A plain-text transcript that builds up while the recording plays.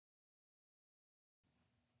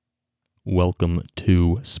Welcome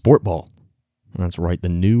to Sport Ball. That's right, the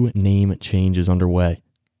new name change is underway.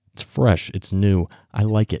 It's fresh, it's new, I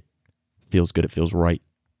like it. Feels good, it feels right.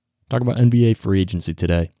 Talk about NBA free agency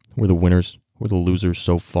today. We're the winners, we're the losers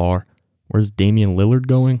so far. Where's Damian Lillard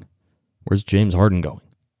going? Where's James Harden going?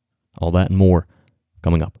 All that and more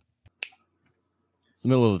coming up. It's the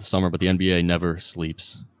middle of the summer, but the NBA never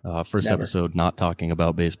sleeps. First Never. episode, not talking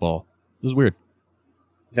about baseball. This is weird.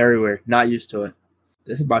 Very weird. Not used to it.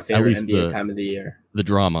 This is my favorite least NBA time of the year. The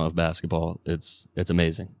drama of basketball, it's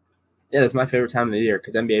amazing. Yeah, it's my favorite time of the year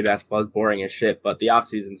because NBA basketball is boring as shit, but the off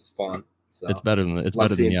season's fun. So It's better than love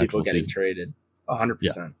the seeing actual people getting season. traded.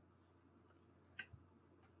 100%.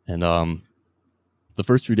 And the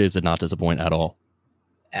first 2 days did not disappoint at all.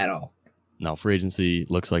 At all. Now, free agency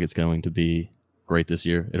looks like it's going to be great this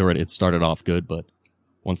year. It started off good, but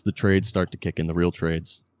once the trades start to kick in, the real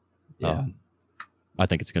trades, Yeah. I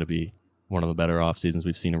think it's going to be one of the better off seasons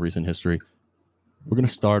we've seen in recent history. We're going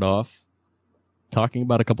to start off talking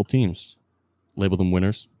about a couple teams. Label them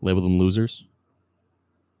winners, label them losers.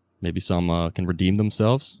 Maybe some can redeem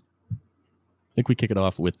themselves. I think we kick it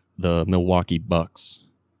off with the Milwaukee Bucks.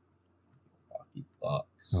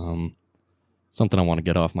 Bucks. Something I want to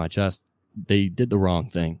get off my chest. They did the wrong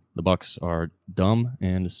thing. The Bucks are dumb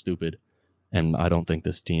and stupid, and I don't think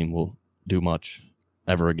this team will do much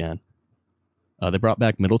ever again. They brought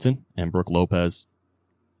back Middleton and Brook Lopez.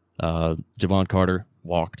 Javon Carter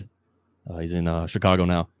walked. He's in Chicago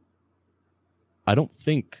now. I don't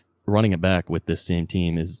think running it back with this same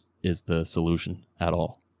team is the solution at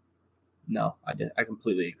all. No, I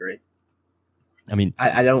completely agree. I mean,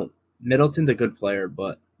 I don't. Middleton's a good player,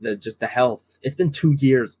 but the health. It's been 2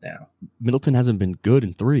 years now. Middleton hasn't been good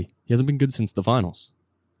in 3. He hasn't been good since the finals.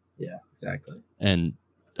 Yeah, exactly. And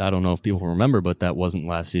I don't know if people remember, but that wasn't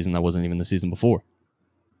last season. That wasn't even the season before.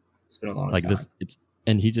 It's been a long Like time. this,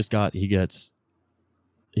 and he gets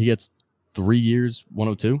 3 years,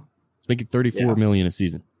 102. He's making $34 million a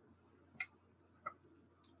season.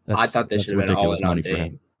 I thought they that's should have been all ridiculous in on money for him.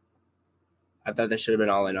 Dame. I thought they should have been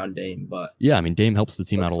all in on Dame, but Yeah, I mean, Dame helps the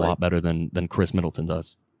team out Looks a lot like- better than Chris Middleton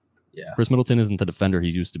does. yeah. Chris Middleton isn't the defender he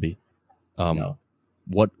used to be. No.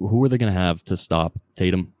 Who are they going to have to stop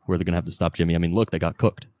Tatum? Who are they going to have to stop Jimmy? I mean, look, they got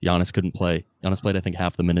cooked. Giannis couldn't play. Giannis played, I think,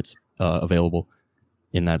 half the minutes available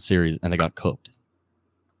in that series, and they got cooked.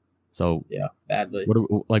 So Yeah, badly.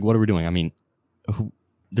 what are we doing? I mean,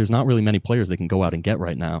 there's not really many players they can go out and get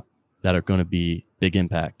right now that are going to be big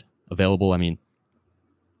impact available. I mean,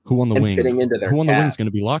 who on the And wing? fitting into their Who on the wing cap. is going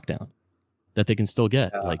to be lockdown that they can still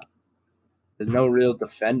get? Yeah. Like, There's no real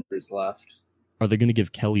defenders left. are they going to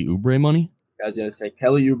give Kelly Oubre money? I was gonna say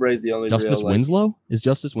Kelly Oubre is the only Justice real. Winslow? Is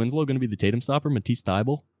Justice Winslow going to be the Tatum stopper? Matisse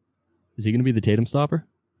Thybulle? Is he going to be the Tatum stopper?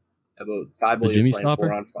 About Thibault, the you're Jimmy playing stopper?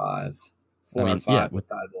 4-on-5. 4 I mean, on 5 yeah, with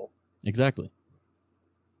Thibault. Exactly.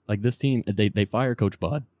 Like this team, they fire Coach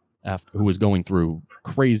Bud, who was going through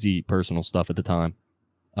crazy personal stuff at the time.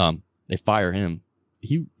 They fire him.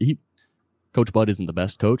 Coach Bud isn't the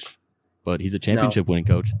best coach, but he's a championship winning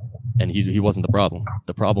coach, and he wasn't the problem.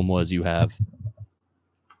 The problem was you have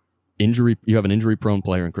an injury prone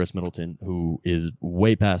player in Chris Middleton who is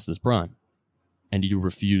way past his prime, and you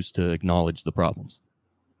refuse to acknowledge the problems.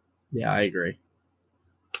 Yeah, I agree.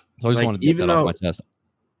 So I just Like, wanted to get even that off though- my chest.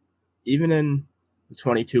 Even in the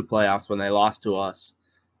 22 playoffs when they lost to us,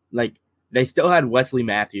 like they still had Wesley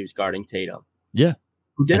Matthews guarding Tatum. Yeah.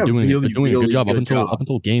 Who did And a really, doing a really good job good up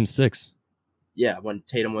until game 6. Yeah, when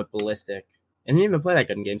Tatum went ballistic. And he didn't even play that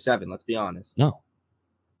good in game 7, let's be honest. No.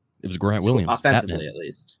 It was Grant So, Williams. offensively, Batman. at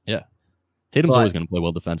least. Tatum's But always going to play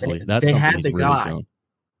well defensively. they- That's they something had he's the really guy. shown.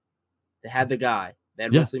 They had the guy. They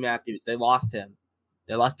had Yeah. Wesley Matthews. They lost him.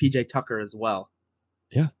 They lost PJ Tucker as well.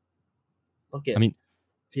 Yeah. Look at I mean,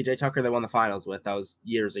 PJ Tucker they won the finals with. That was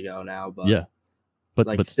years ago now, but yeah. But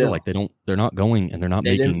like, still, still. like they're not going and they're not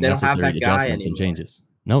They making don't have necessary that guy adjustments and anymore. changes.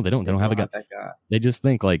 No, they don't. They don't have a guy. that guy. They just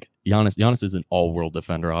think like Giannis is an all-world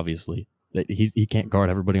defender, obviously. That he can't guard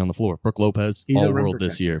everybody on the floor. Brook Lopez, He's a rim all-world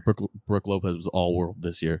this year. Brook Lopez was all-world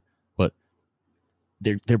this year. But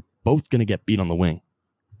they're both going to get beat on the wing.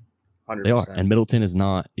 100%. They are. And Middleton is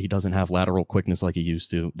not. He doesn't have lateral quickness like he used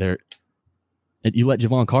to. You let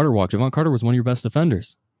Javon Carter walk. Javon Carter was one of your best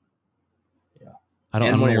defenders. Yeah. I don't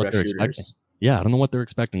And know one of your what they're best expecting. shooters. Yeah, I don't know what they're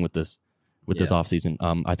expecting with this offseason.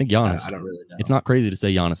 I think Giannis. I don't really know. It's not crazy to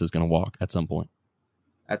say Giannis is going to walk at some point.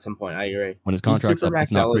 At some point, I agree. When his contract's up, Supermax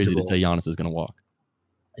it's not crazy to eligible. say Giannis is going to walk.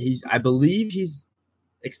 I believe he's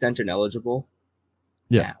extension eligible.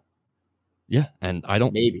 Yeah. Yeah, and I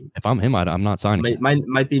don't. Maybe. If I'm him, I'm not signing. him.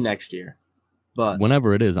 Might be next year. But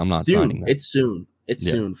Whenever it is, I'm not signing soon. that. It's soon. It's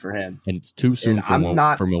Yeah. soon for him. And it's too soon And for I'm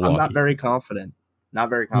not Milwaukee. very confident Not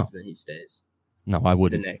very confident he stays. No, I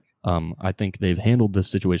wouldn't. Nick. I think they've handled this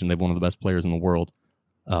situation. They've one of the best players in the world,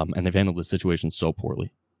 and they've handled this situation so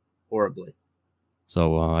poorly. Horribly.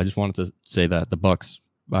 So I just wanted to say that the Bucks,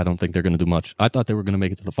 I don't think they're going to do much. I thought they were going to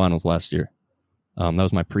make it to the finals last year. That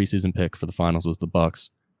was my preseason pick for the finals was the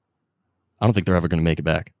Bucks. I don't think they're ever going to make it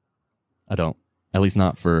back. I don't. At least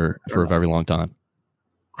not for a very long time.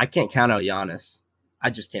 I can't count out Giannis. I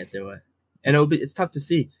just can't do it. And it's tough to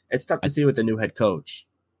see. It's tough to see with the new head coach.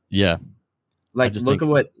 Yeah. Like look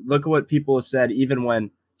at what people have said even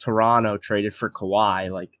when Toronto traded for Kawhi.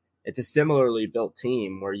 Like it's a similarly built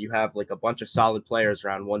team where you have like a bunch of solid players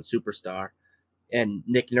around one superstar, and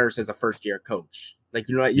Nick Nurse as a first year coach. Like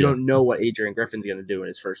you don't know what Adrian Griffin's going to do in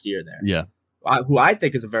his first year there. Yeah. Who I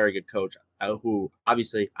think is a very good coach. Who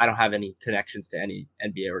obviously I don't have any connections to any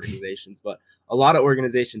NBA organizations, but a lot of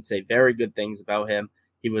organizations say very good things about him.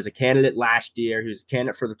 He was a candidate last year. He was a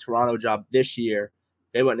candidate for the Toronto job this year.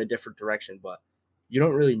 They went in a different direction, but you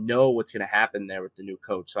don't really know what's going to happen there with the new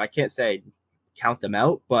coach. So I can't say count them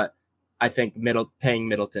out, but I think paying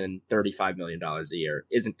Middleton $35 million a year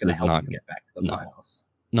isn't going to help him get back to the finals.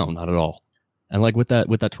 No, not at all. And like with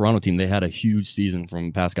that Toronto team, they had a huge season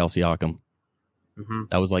from Pascal Siakam. Mm-hmm.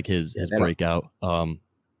 That was like his breakout.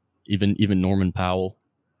 Even Norman Powell,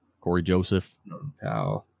 Corey Joseph,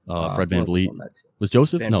 Fred VanVleet. Was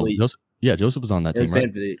Joseph? Van no, Vliet. Joseph. Yeah, Joseph was on that team, right?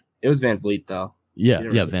 It was VanVleet though. Yeah,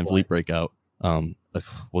 VanVleet breakout.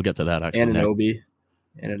 We'll get to that actually.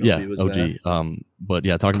 Anunoby was OG. there. But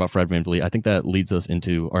yeah, talking about Fred VanVleet, I think that leads us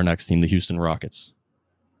into our next team, the Houston Rockets.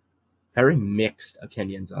 Very mixed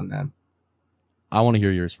opinions on them. I want to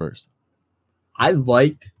hear yours first.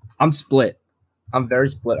 I'm split. I'm very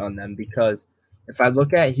split on them because if I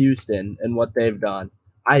look at Houston and what they've done,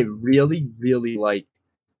 I really, really like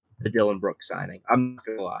the Dillon Brooks signing. I'm not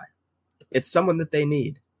going to lie. It's someone that they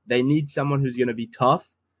need. They need someone who's going to be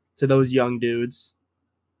tough to those young dudes,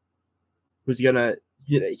 who's going to,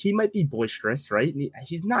 he might be boisterous, right?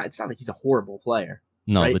 He's not. It's not like he's a horrible player.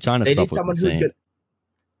 No, right? the China they stuff need was insane.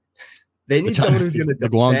 They need someone who's going to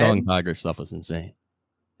defend. The Guangdong Tiger stuff was insane.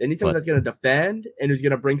 They need someone that's going to defend and who's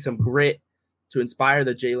going to bring some grit to inspire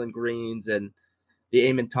the Jalen Greens and the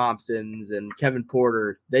Amon Thompsons and Kevin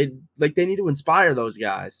Porter. They need to inspire those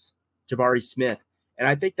guys, Jabari Smith. And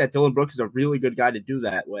I think that Dillon Brooks is a really good guy to do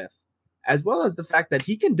that with, as well as the fact that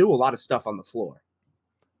he can do a lot of stuff on the floor.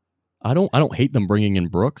 I don't hate them bringing in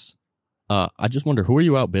Brooks. I just wonder, who are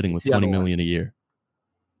you outbidding with $20 million a year?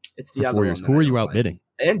 It's the other 4 years. Who are you outbidding?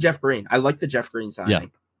 And Jeff Green. I like the Jeff Green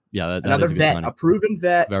signing. Yeah, that another is a good vet, signing. a proven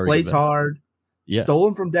vet, plays hard. Yeah. Stole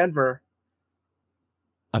him from Denver.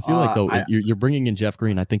 I feel like though you're bringing in Jeff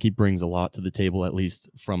Green. I think he brings a lot to the table, at least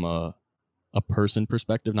from a person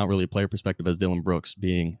perspective, not really a player perspective, as Dillon Brooks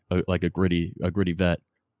being a gritty vet.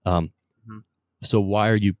 So why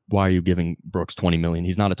are you giving Brooks $20 million?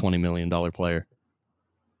 He's not a $20 million player.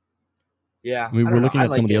 Yeah, I mean, we're looking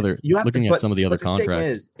at some of the other contracts. The thing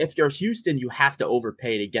is, if you're Houston, you have to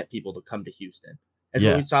overpay to get people to come to Houston. That's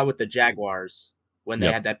what we saw with the Jaguars when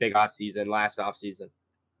they had that big last offseason.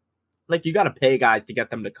 Like, you got to pay guys to get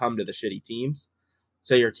them to come to the shitty teams,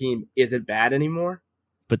 so your team isn't bad anymore.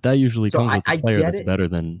 But that usually comes with a player that's better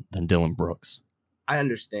than Dillon Brooks. I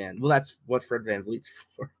understand. Well, that's what Fred VanVleet's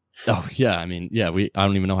for. Oh, yeah. I mean, yeah, I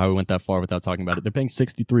don't even know how we went that far without talking about it. They're paying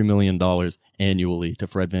 $63 million annually to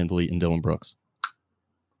Fred VanVleet and Dillon Brooks.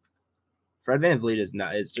 Fred VanVleet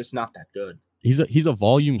is just not that good. He's a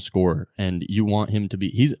volume scorer, and you want him to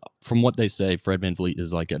be. From what they say, Fred VanVleet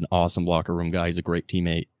is like an awesome locker room guy. He's a great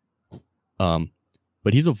teammate.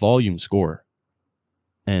 But he's a volume scorer,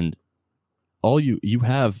 and all you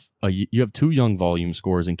have two young volume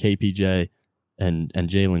scorers in KPJ and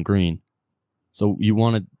Jalen Green. So you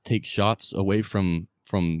want to take shots away from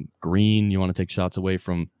Green. You want to take shots away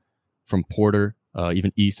from Porter,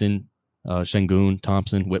 even Eason, Şengün,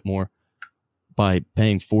 Thompson, Whitmore, by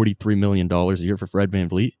paying $43 million a year for Fred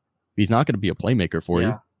VanVleet. He's not going to be a playmaker for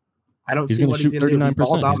you. I don't. He's going to shoot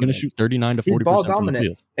 39%. He's going to shoot 39 to 40% from the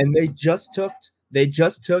field. And they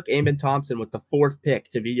just took Amon Thompson with the 4th pick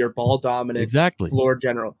to be your ball dominant floor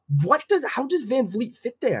general. How does VanVleet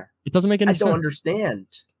fit there? It doesn't make any sense. I don't understand.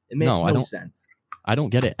 It makes no sense. I don't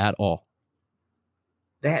get it at all.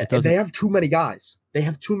 They have too many guys. They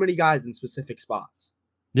have too many guys in specific spots.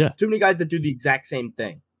 Yeah. Too many guys that do the exact same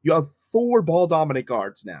thing. You have 4 ball dominant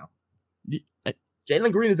guards now.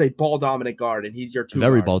 Jalen Green is a ball dominant guard, and he's your 2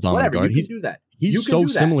 very ball dominant guard. You can do that. He's so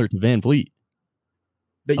similar to VanVleet.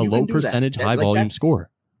 A low percentage, high volume scorer.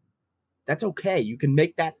 That's okay. You can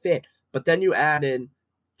make that fit. But then you add in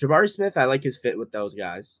Jabari Smith. I like his fit with those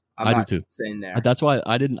guys. I do too. Saying there. That's why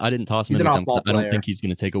I didn't toss him in with them. I don't think he's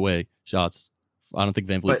going to take away shots I don't think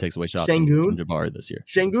Van Vliet takes away shots from Jabari this year.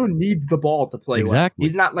 Şengün needs the ball to play exactly. Well.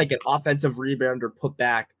 He's not like an offensive rebounder, put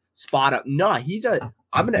back, spot up. No,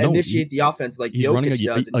 I'm going to initiate the offense like he's Jokic running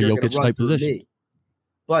does. A Jokic type position. Me.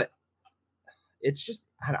 But it's just,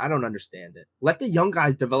 I don't understand it. Let the young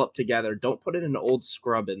guys develop together. Don't put it in an old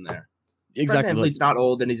scrub in there. Exactly. Fred VanVleet's not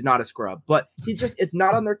old and he's not a scrub, but it's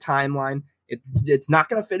not on their timeline. It's not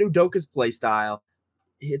going to fit Udoka's play style.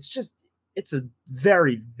 It's a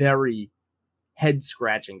very, very head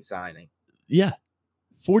scratching signing. Yeah.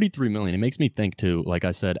 $43 million. It makes me think too, like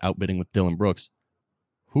I said, outbidding with Dylan Brooks.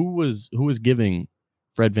 Who was giving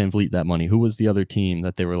Fred VanVleet that money? Who was the other team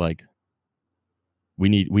that they were like, we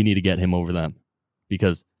need to get him over them?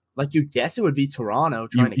 Because like you guess it would be Toronto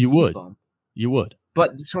trying to keep him. You would.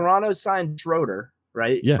 But Toronto signed Schroeder,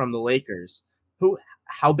 right? Yeah. From the Lakers.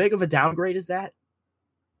 How big of a downgrade is that?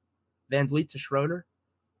 VanVleet to Schroeder?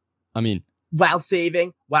 I mean, while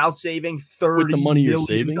saving $30 million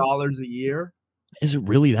a year. Is it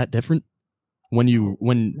really that different? When you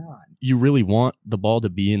really want the ball to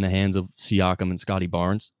be in the hands of Siakam and Scotty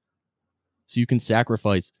Barnes, so you can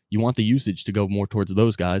sacrifice. You want the usage to go more towards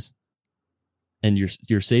those guys, and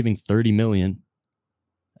you're saving $30 million.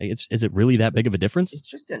 Is it really that big of a difference? It's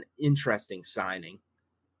just an interesting signing,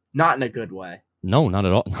 not in a good way. No, not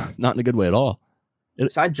at all. Not in a good way at all.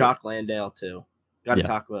 Signed Jock Landale too. Got to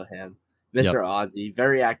talk about him, Mr. Ozzy,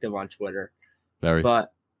 very active on Twitter. Very,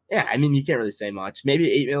 but. Yeah, I mean, you can't really say much. Maybe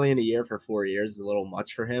 $8 million a year for 4 years is a little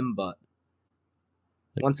much for him, but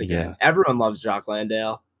once again, everyone loves Jock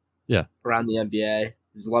Landale. Yeah, around the NBA,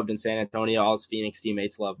 he's loved in San Antonio. All his Phoenix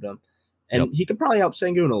teammates loved him, and he could probably help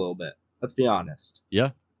Şengün a little bit. Let's be honest. Yeah,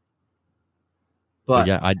 but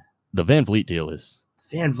the VanVleet deal is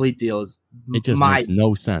it just makes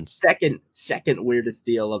no sense. Second weirdest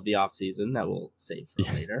deal of the offseason that we'll save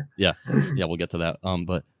for later. Yeah, we'll get to that.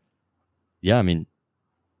 But yeah, I mean.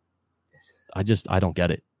 I don't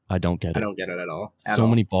get it. I don't get it. I don't get it at all.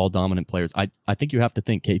 Many ball dominant players. I think you have to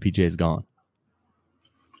think KPJ is gone,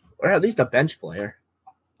 or at least a bench player.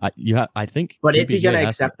 I think. But KPJ is he going to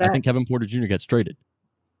accept that? I think Kevin Porter Jr. gets traded.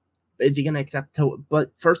 Is he going to accept?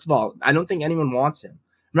 But first of all, I don't think anyone wants him.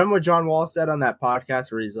 Remember what John Wall said on that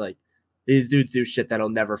podcast where he's like, "These dudes do shit that'll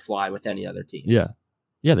never fly with any other teams."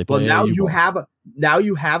 Yeah, they play. Well, now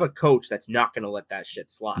you have a coach that's not going to let that shit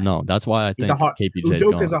slide. No, that's why I think KPJ is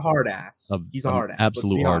Udoka's a hard ass. He's a hard ass.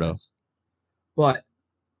 Absolute hard ass. But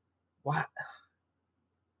what?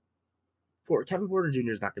 Kevin Porter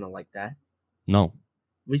Jr. is not going to like that. No.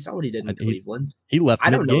 We saw what he did in Cleveland. He left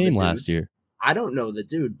mid-game last year. I don't know the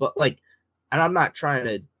dude, but and I'm not trying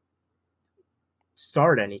to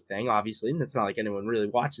start anything, obviously, and it's not like anyone really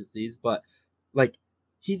watches these, but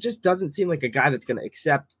he just doesn't seem like a guy that's going to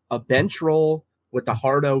accept a bench role with the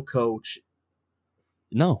Hardo coach.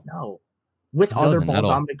 No. With other ball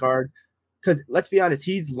dominant guards. Because let's be honest,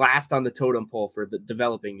 he's last on the totem pole for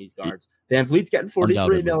developing these guards. VanVleet's getting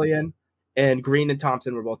 $43 million, and Green and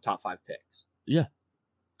Thompson were both top 5 picks. Yeah.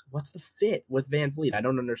 What's the fit with VanVleet? I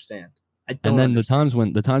don't understand. The times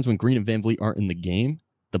when Green and VanVleet aren't in the game,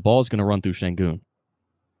 the ball's going to run through Şengün.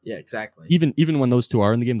 Yeah, exactly. Even when those two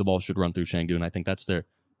are in the game, the ball should run through Şengün. I think that's the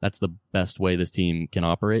best way this team can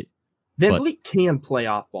operate. VanVleet can play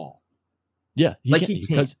off ball. Yeah, he can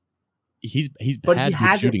because he's had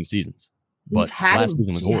good shooting seasons. But last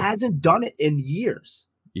season was horrible. He hasn't done it in years.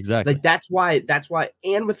 Exactly. That's why.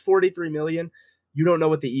 And with $43 million, you don't know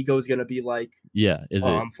what the ego is going to be like. Yeah,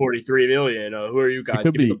 I'm $43 million. Who are you guys?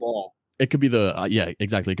 Give me the ball. It could be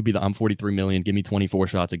exactly. It could be I'm $43 million. Give me 24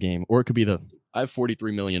 shots a game, or it could be I have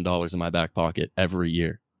 $43 million in my back pocket every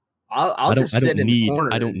year. I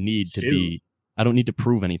don't need to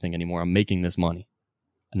prove anything anymore. I'm making this money.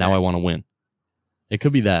 And now I want to win. It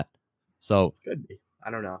could be that. So could be.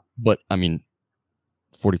 I don't know. But I mean,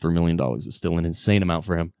 $43 million is still an insane amount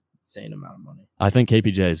for him. Insane amount of money. I think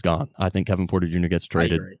KPJ is gone. I think Kevin Porter Jr. gets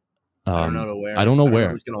traded. I don't know where. I don't know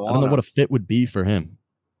what a fit would be for him.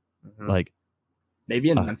 Mm-hmm. Maybe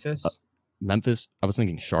in Memphis. Memphis. I was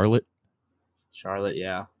thinking Charlotte. Charlotte,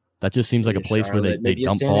 yeah. That just seems like a place where they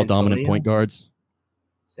dump ball dominant point guards.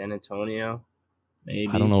 San Antonio, maybe.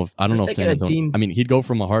 I don't know if San Antonio. I mean, he'd go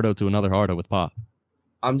from a Hardo to another Hardo with Pop.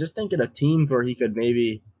 I'm just thinking a team where he could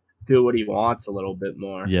maybe do what he wants a little bit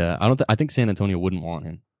more. Yeah, I think San Antonio wouldn't want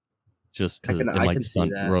him, just because it might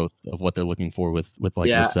stunt growth of what they're looking for with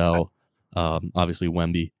Vassell, obviously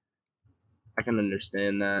Wemby. I can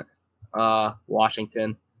understand that.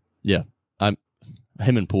 Washington. Yeah,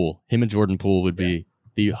 him and Jordan Poole would be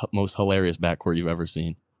the most hilarious backcourt you've ever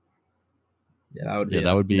seen. Yeah,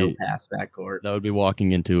 that would be no pass backcourt. That would be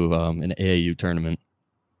walking into an AAU tournament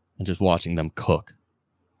and just watching them cook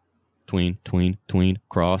tween,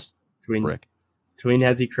 cross, Tween, brick. Tween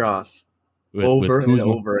Hezzy cross. With Over Kuzma, and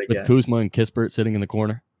over again. With Kuzma and Kispert sitting in the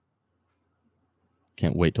corner.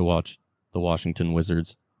 Can't wait to watch the Washington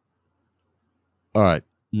Wizards. All right.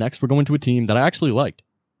 Next, we're going to a team that I actually liked.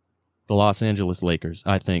 The Los Angeles Lakers.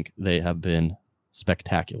 I think they have been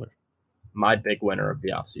spectacular. My big winner of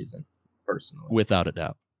the offseason, personally. Without a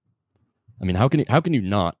doubt. I mean, how can you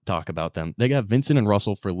not talk about them? They got Vincent and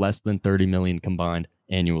Russell for less than $30 million combined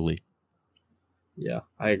annually. Yeah,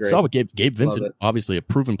 I agree. Saw what Gabe Vincent, obviously a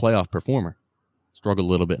proven playoff performer, struggled a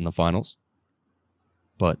little bit in the finals,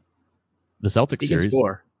 but the Celtics series,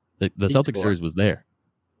 the Celtics series was there.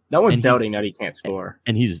 No one's doubting that he can't score,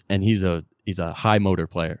 and he's a high motor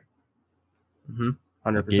player.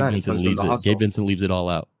 100%. Gabe Vincent leaves it all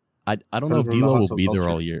out. I don't know if D'Lo will be there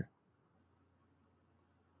all year.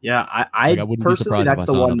 Yeah, I wouldn't be surprised if I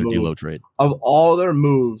saw another D'Lo trade. Of all their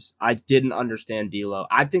moves, I didn't understand D'Lo.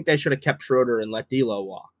 I think they should have kept Schroeder and let D'Lo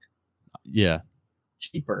walk. Yeah.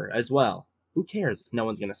 Cheaper as well. Who cares if no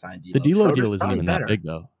one's going to sign D'Lo? The D'Lo deal isn't even that big,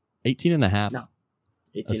 though. 18 and a half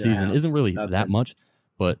a season isn't really that much,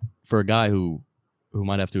 but for a guy who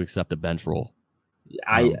might have to accept a bench role.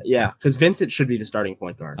 Because Vincent should be the starting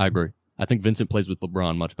point guard. I agree. I think Vincent plays with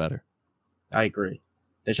LeBron much better. I agree.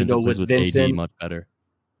 They should go with Vincent. AD much better.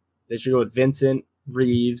 They should go with Vincent,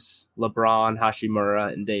 Reeves, LeBron,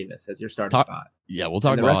 Hashimura, and Davis as your starting five. Yeah, we'll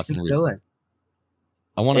talk about Austin Reeves.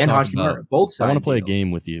 I want to talk about both. I want to play a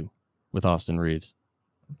game with you with Austin Reeves.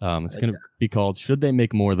 It's going to be called "Should They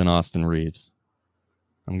Make More Than Austin Reeves?"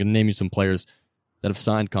 I'm going to name you some players that have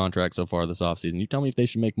signed contracts so far this offseason. You tell me if they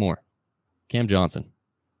should make more. Cam Johnson.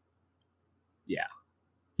 Yeah.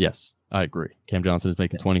 Yes, I agree. Cam Johnson is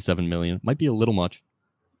making $27 million. Might be a little much,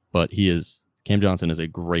 but he is. Cam Johnson is a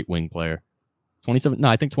great wing player. I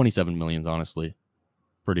think $27 million is honestly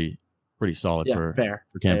pretty solid for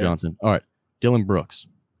Cam Johnson. All right, Dylan Brooks.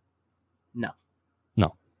 No,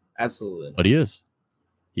 absolutely not. But he is.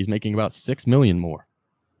 He's making about $6 million more.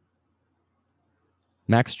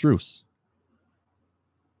 Max Strus.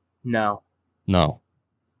 No,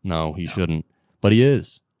 he shouldn't. But he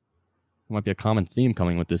is. There might be a common theme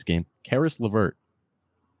coming with this game. Karis LeVert.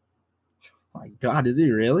 My God, is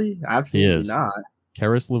he really? Absolutely not.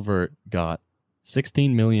 Karis LeVert got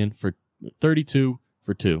 $16 million for 32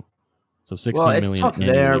 for 2. So $16 million. It's tough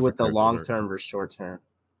there with the long term versus short term.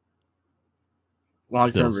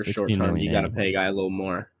 Long term versus short term, you got to pay a guy a little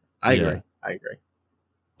more. I agree.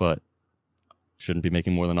 But shouldn't be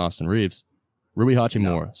making more than Austin Reeves. Rui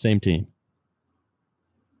Hachimura, same team.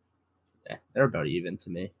 Yeah, they're about even to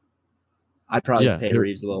me. I'd probably pay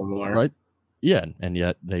Reeves a little more. Right? Yeah, and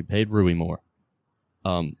yet they paid Rui more.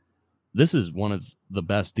 This is one of the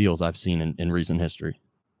best deals I've seen in recent history.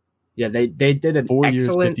 Yeah, they did an 4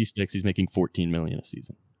 years, 56. He's making $14 million a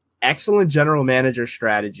season. Excellent general manager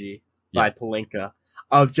strategy by Pelinka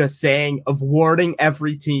of warning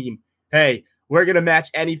every team, hey, we're gonna match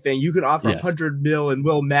anything. You can offer $100 million and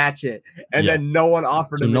we'll match it. And then no one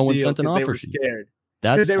offered him a deal sent an offer. They were scared.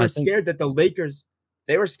 Because they were scared that the Lakers.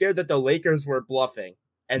 They were scared that the Lakers were bluffing.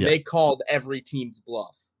 And they called every team's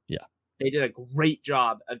bluff. Yeah. They did a great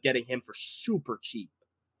job of getting him for super cheap.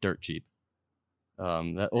 Dirt cheap.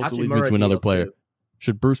 That also leads me to another player. Too.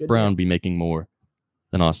 Should Bruce Brown be making more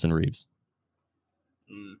than Austin Reeves?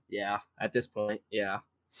 Yeah, at this point, yeah.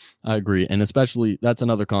 I agree. And especially, that's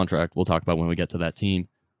another contract we'll talk about when we get to that team.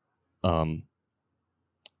 But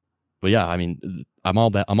yeah, I mean, I'm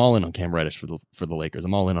all in on Cam Reddish for the Lakers.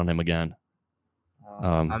 I'm all in on him again.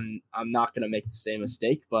 I'm not gonna make the same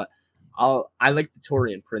mistake, but I like the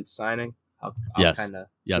Taurean Prince signing. I'll kind of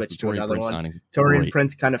switch to another one. Taurean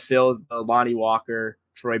Prince kind of fills the Lonnie Walker,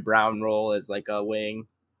 Troy Brown role as like a wing,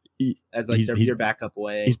 as like your backup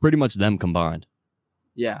wing. He's pretty much them combined.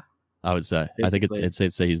 Yeah, I would say. Basically. I think it's safe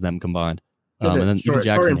to say he's them combined. And then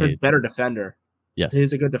Jackson Taurean Prince, better defender. Yes,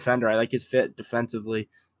 he's a good defender. I like his fit defensively.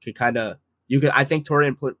 I think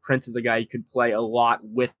Taurean Prince is a guy you could play a lot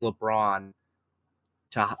with LeBron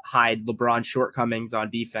to hide LeBron's shortcomings on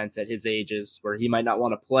defense at his ages, where he might not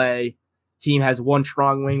want to play. Team has one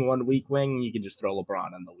strong wing, one weak wing. You can just throw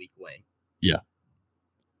LeBron on the weak wing. Yeah.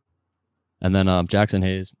 And then Jackson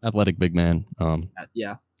Hayes, athletic big man.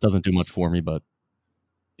 Doesn't do much for me, but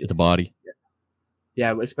it's a body.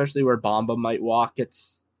 Yeah, especially where Bamba might walk.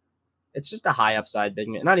 It's just a high upside big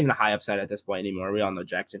man. Not even a high upside at this point anymore. We all know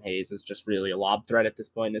Jackson Hayes is just really a lob threat at this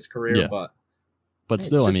point in his career. But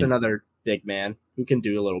still, it's just another big man who can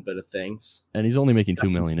do a little bit of things. And he's only making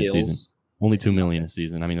 $2 million a season. Only $2 million a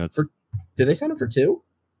season. I mean, that's. Did they sign him for 2?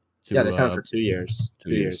 Yeah, they signed him for 2 years. 2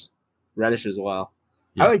 years. Reddish as well.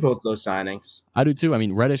 I like both those signings. I do too. I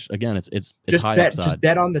mean, Reddish again. It's just high bet, upside. Just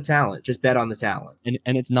bet on the talent. Just bet on the talent.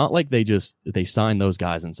 And it's not like they signed those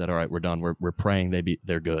guys and said, all right, we're done. We're praying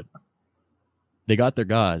they're good. They got their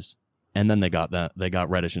guys, and then they got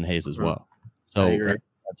Reddish and Hayes as well. So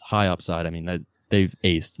that's high upside. I mean, they've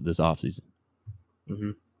aced this offseason.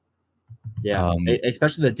 Mm-hmm. Yeah,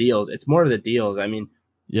 especially the deals. It's more of the deals. I mean,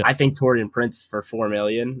 I think Taurean Prince for $4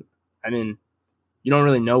 million. I mean, you don't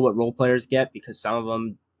really know what role players get because some of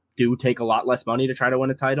them do take a lot less money to try to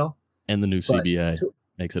win a title. And the new CBA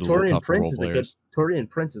makes it a little tough for role players. Taurean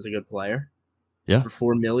Prince is a good player. Yeah,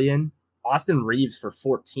 for $4 million. Austin Reeves for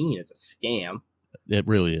 14 is a scam. It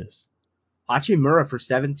really is. Hachimura for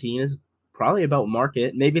 17 is probably about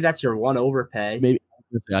market. Maybe that's your one overpay. Maybe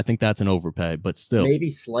I think that's an overpay, but still.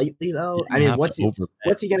 Maybe slightly though. I mean, what's he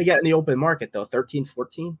going to get in the open market though? 13,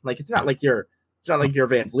 14? Like it's not like you're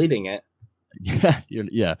Van Vleeting it.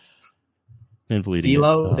 Yeah. Van Vleeting.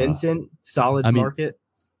 D'Lo, Vincent, solid market.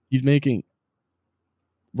 He's making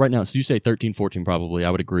right now. So you say 13, 14 probably. I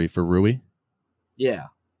would agree for Rui. Yeah.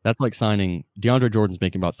 That's like signing DeAndre Jordan's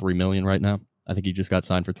making about $3 million right now. I think he just got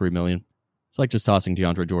signed for $3 million. It's like just tossing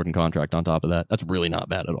DeAndre Jordan contract on top of that. That's really not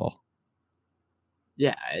bad at all.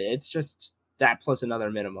 Yeah, it's just that plus another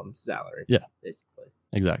minimum salary. Yeah, basically.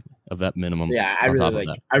 Exactly. Of that minimum. So yeah, I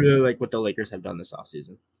really like what the Lakers have done this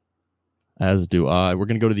offseason. As do I. We're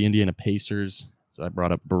gonna go to the Indiana Pacers. So I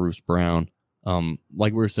brought up Bruce Brown.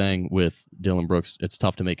 Like we were saying with Dylan Brooks, it's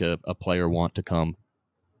tough to make a player want to come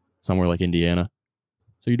somewhere like Indiana.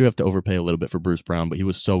 So you do have to overpay a little bit for Bruce Brown, but he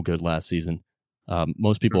was so good last season.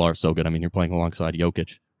 Most people are so good. I mean, you're playing alongside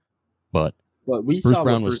Jokic, but Bruce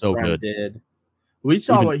Brown was so good. We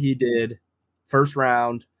saw what he did first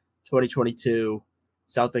round, 2022,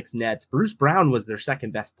 Celtics Nets. Bruce Brown was their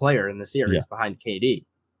second best player in the series behind KD.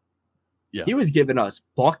 Yeah. He was giving us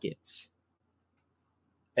buckets.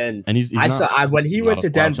 And he's when he went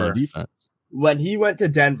to Denver. When he went to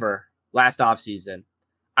Denver last offseason,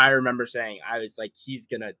 I remember saying, I was like, he's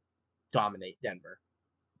going to dominate Denver.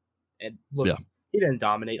 And look, he didn't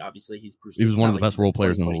dominate. Obviously, he's Bruce. He was one of the best role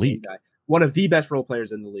players in the league. One of the best role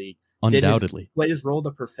players in the league. Undoubtedly. Played his role to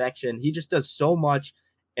perfection. He just does so much.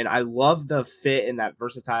 And I love the fit in that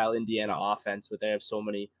versatile Indiana offense where they have so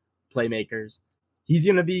many playmakers. He's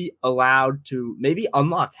going to be allowed to maybe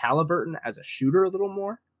unlock Halliburton as a shooter a little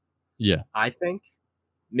more. Yeah. I think.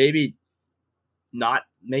 Maybe not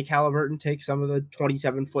make Halliburton take some of the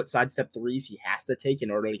 27-foot sidestep threes he has to take in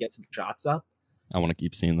order to get some shots up. I want to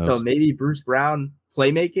keep seeing those. So maybe Bruce Brown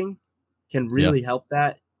playmaking can really help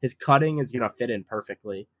that. His cutting is going to fit in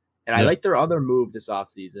perfectly. And I like their other move this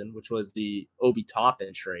offseason, which was the Obi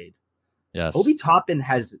Toppin trade. Yes. Obi Toppin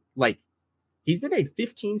has, he's been a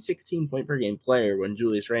 15, 16 point per game player when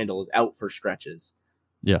Julius Randle is out for stretches.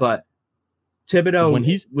 Yeah. But Thibodeau, when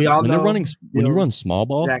you run small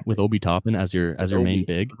ball with Obi Toppin as your main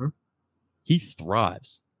big, he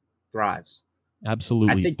thrives.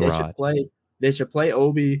 Absolutely. I think thrives. they should play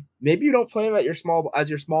Obi. Maybe you don't play him as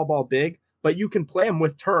your small ball big, but you can play him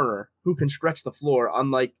with Turner, who can stretch the floor,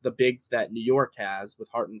 unlike the bigs that New York has with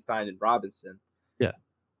Hartenstein and Robinson. Yeah.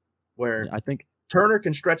 Where I think Turner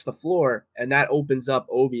can stretch the floor, and that opens up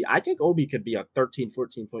Obi. I think Obi could be a 13,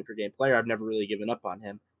 14 point per game player. I've never really given up on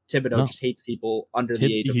him. Thibodeau just hates people under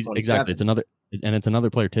the age of 27. Exactly. It's another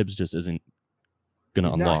player Tibbs just isn't going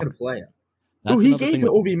to unlock. Not going to play him. He gave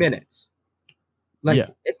Obi minutes.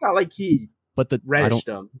 It's not like he reddished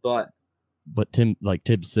him, but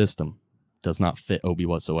Tibbs' system does not fit Obi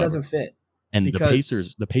whatsoever. Doesn't fit. And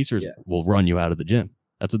the Pacers will run you out of the gym.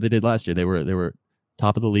 That's what they did last year. They were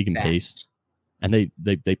top of the league in pace, and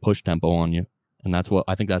they push tempo on you. And that's what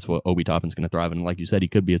Obi Toppin's going to thrive in. And like you said, he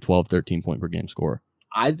could be a 12, 13 point per game scorer.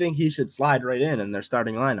 I think he should slide right in their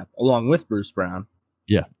starting lineup along with Bruce Brown.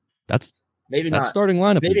 Yeah, that's maybe not starting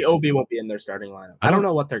lineup. Maybe Obi won't be in their starting lineup. I don't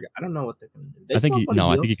know what they're going to do. I think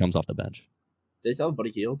he comes off the bench. They still have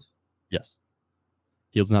Buddy Hield. Yes,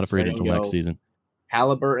 Hield's not a free agent until next season.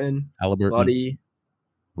 Halliburton, Buddy,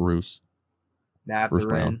 Bruce,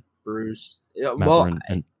 Mathurin, Bruce. Yeah,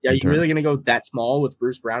 you really going to go that small with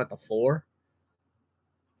Bruce Brown at the 4?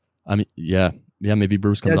 I mean, yeah, maybe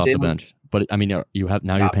Bruce comes off the bench. But I mean, you're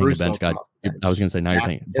paying Bruce a bench guy. I was going to say now you're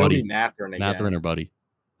paying Buddy, Mathurin or Buddy.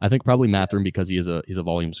 I think probably Mathurin because he's a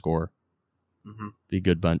volume scorer. Mm-hmm. Be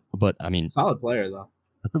good, but I mean, solid player though.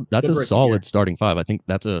 That's a solid starting 5. I think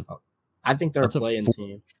they're a play-in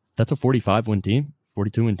team. That's a 45 win team,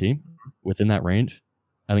 42 win team within that range.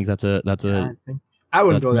 I think that's a. I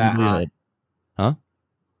wouldn't go that high. Huh?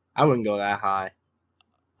 I wouldn't go that high.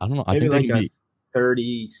 I don't know. Maybe I think they could be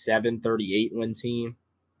 37, 38 win team.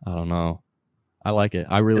 I don't know. I like it.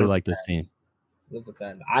 I really like this team. Will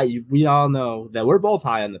depend. We all know that we're both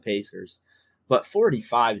high on the Pacers, but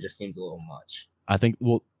 45 just seems a little much. I think.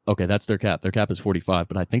 Well, okay, that's their cap. Their cap is 45,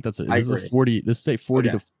 but I think this is a 40. This is a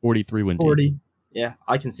 40 to 43 win 40. team. Yeah,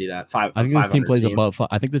 I can see that. I think this team plays above.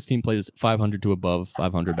 I think this team plays 500 to above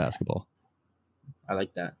 500 basketball. I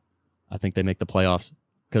like that. I think they make the playoffs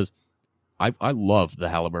because I love the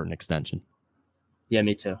Halliburton extension. Yeah,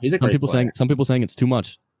 me too. He's a great player. Some people saying it's too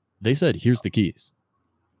much. They said, "Here's the keys.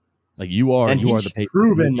 Like you are the He's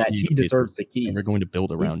proven that he deserves the keys, and we're going to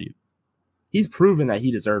build around you." He's proven that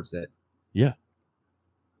he deserves it. Yeah.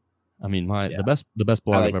 I mean, the best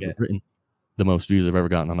blog I've ever written, the most views I've ever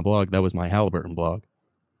gotten on a blog, that was my Halliburton blog.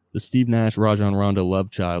 The Steve Nash, Rajon Rondo love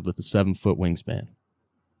child with a 7-foot wingspan.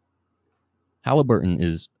 Halliburton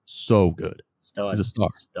is so good. Stud. He's a star.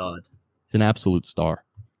 Stud. He's an absolute star.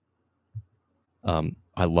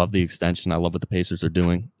 I love the extension. I love what the Pacers are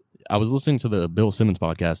doing. I was listening to the Bill Simmons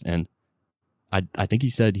podcast, and I think he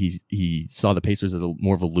said he saw the Pacers as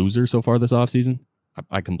more of a loser so far this offseason.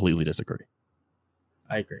 I completely disagree.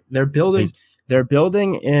 I agree. They're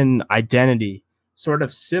building an identity sort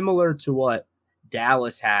of similar to what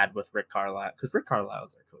Dallas had with Rick Carlisle, because Rick Carlisle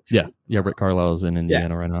is their coach. Yeah, right? yeah. Rick Carlisle's in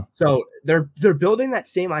Indiana right now. So they're building that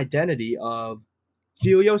same identity of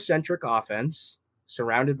heliocentric offense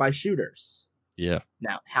surrounded by shooters. Yeah.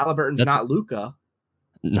 Now Halliburton's not Luka.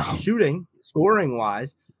 No. Shooting, scoring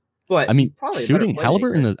wise, but I mean, probably shooting.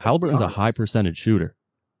 Halliburton's a high percentage shooter.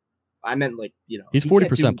 I meant he's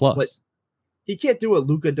 40% plus. He can't do what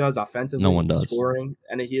Luka does offensively. No one does. Scoring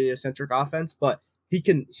and a heliocentric offense, but he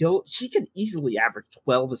can easily average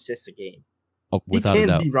 12 assists a game. Oh, without a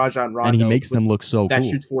doubt. Be Rajon Rondo, and he makes them look so that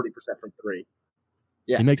cool. Shoots 40% from three.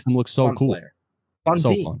 Yeah, he makes them look so cool. Player. Fun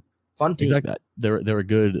team. Fun team. Exactly. They're a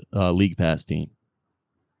good League Pass team.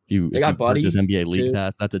 If you purchase NBA League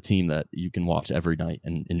Pass, that's a team that you can watch every night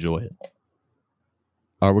and enjoy it.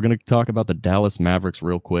 All right, we're going to talk about the Dallas Mavericks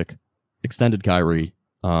real quick. Extended Kyrie.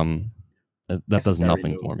 That does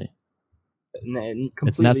nothing for me.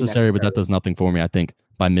 It's necessary, but that does nothing for me. I think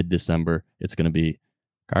by mid-December, it's going to be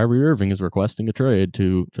Kyrie Irving is requesting a trade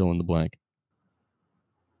to fill in the blank.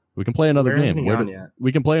 We can play another game.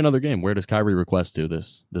 We can play another game. Where does Kyrie request to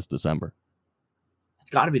this December?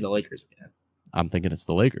 It's got to be the Lakers again. I'm thinking it's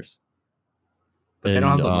the Lakers. But they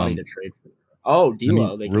don't have the money to trade for. Oh,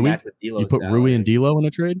 D'Lo. They can match with D'Lo. You put Rui and D'Lo in a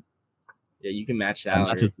trade? Yeah, you can match salary.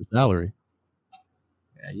 Not just the salary.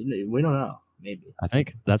 Yeah, we don't know. Maybe. I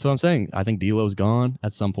think that's what I'm saying. I think D'Lo's gone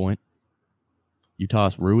at some point. You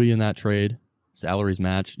toss Rui in that trade. Salaries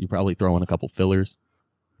match. You probably throw in a couple fillers.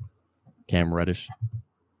 Cam Reddish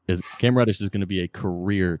is going to be a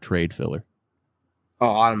career trade filler. Oh,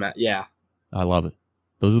 automatic. Yeah. I love it.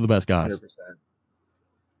 Those are the best guys. 100%.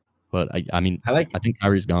 But I think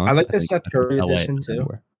Kyrie's gone. I like the Seth Curry edition too.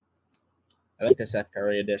 I like the Seth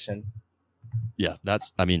Curry edition. Yeah,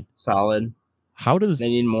 solid. How does they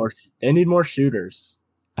need more? They need more shooters.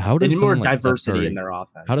 How does they need more diversity in their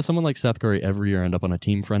offense? How does someone like Seth Curry every year end up on a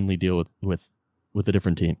team-friendly deal with a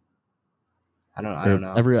different team? I don't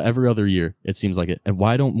know. Every other year, it seems like it. And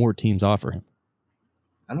why don't more teams offer him?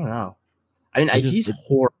 I don't know. I mean, he's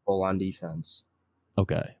horrible on defense.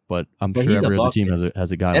 Okay, but I'm sure every other team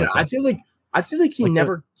has a guy. And like that. I feel like he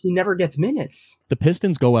never gets minutes. The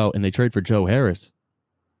Pistons go out and they trade for Joe Harris,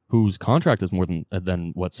 whose contract is more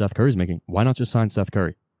than what Seth Curry's making. Why not just sign Seth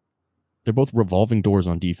Curry? They're both revolving doors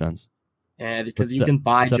on defense. And because you can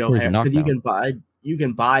buy Joe Harris, you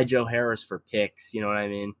can buy Joe Harris for picks. You know what I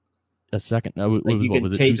mean? A second. What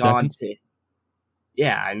was it? 2 seconds?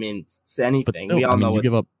 Yeah, I mean, it's anything. But still, we all know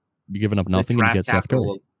you're giving up nothing and you get Seth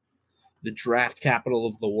Curry. The draft capital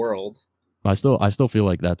of the world. I still feel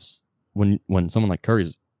like that's when someone like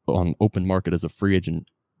Curry's on open market as a free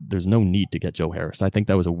agent, there's no need to get Joe Harris. I think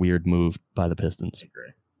that was a weird move by the Pistons.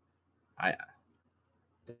 I agree.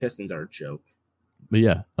 The Pistons are a joke. But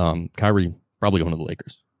yeah, Kyrie probably going to the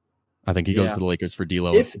Lakers. I think he goes to the Lakers for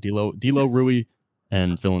D'Lo, Rui,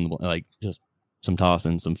 and fill in the just some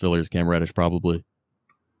toss-ins, some fillers. Cam Reddish probably.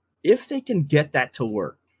 If they can get that to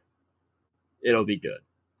work, it'll be good.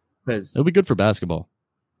 It'll be good for basketball.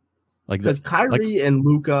 Because Kyrie and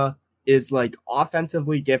Luka is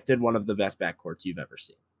offensively gifted, one of the best backcourts you've ever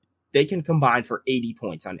seen. They can combine for 80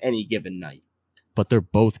 points on any given night. But they're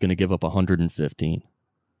both going to give up 115.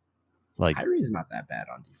 Kyrie's not that bad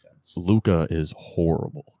on defense. Luka is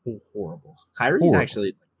horrible. Horrible. Kyrie's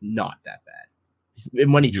actually not that bad.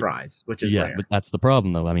 When he tries, which is rare. But that's the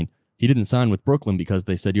problem, though. I mean, he didn't sign with Brooklyn because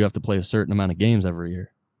they said you have to play a certain amount of games every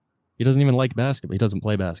year. He doesn't even like basketball. He doesn't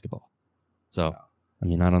play basketball. So, I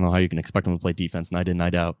mean, I don't know how you can expect him to play defense night in,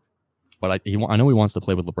 night out. But I know he wants to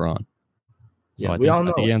play with LeBron. So I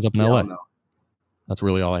think he ends up in LA. That's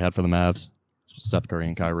really all I had for the Mavs. Seth Curry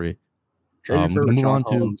and Kyrie. Traded for Rashawn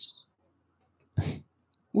Holmes.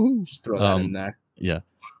 Woo. Just throw that in there. Yeah.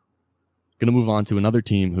 Going to move on to another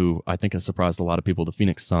team who I think has surprised a lot of people, the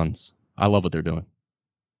Phoenix Suns. I love what they're doing.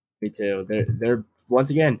 Me too. They're once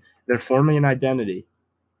again, they're forming an identity.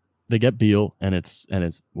 They get Beal, and it's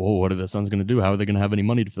well, what are the Suns going to do? How are they going to have any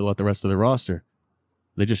money to fill out the rest of their roster?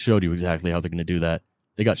 They just showed you exactly how they're going to do that.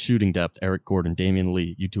 They got shooting depth: Eric Gordon, Damian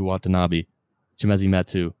Lee, Yuta Watanabe, Chimezie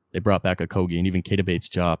Metu. They brought back Okogie, and even Keita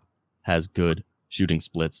Bates-Diop has good shooting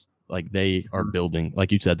splits. Like, they are building,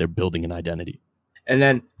 like you said, they're building an identity. And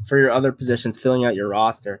then for your other positions, filling out your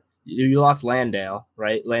roster, you lost Landale,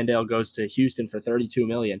 right? Landale goes to Houston for $32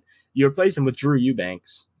 million. You replace him with Drew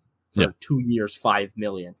Eubanks for 2 years, $5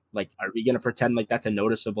 million. Like, are we going to pretend like that's a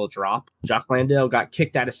noticeable drop? Jock Landale got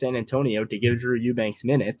kicked out of San Antonio to give Drew Eubanks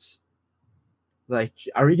minutes. Like,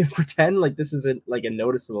 are we going to pretend like this isn't like a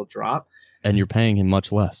noticeable drop? And you're paying him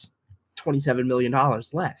much less. $27 million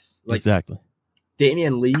less. Like, exactly.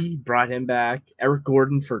 Damian Lee brought him back. Eric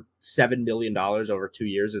Gordon for $7 million over 2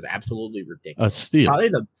 years is absolutely ridiculous. A steal.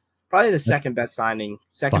 Probably the second best signing,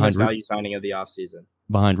 second best value signing of the offseason.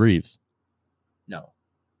 Behind Reeves. No.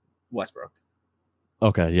 Westbrook.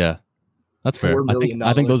 Okay, yeah. That's fair.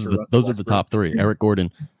 I think those are the top three. Eric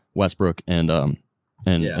Gordon, Westbrook, and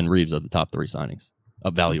Reeves are the top three signings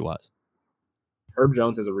value wise. Herb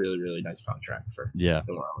Jones has a really, really nice contract for New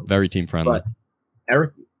Orleans. Very team friendly.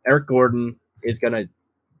 But Eric Gordon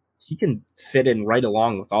he can fit in right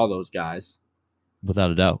along with all those guys.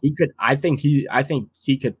 Without a doubt. I think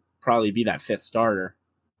he could probably be that fifth starter.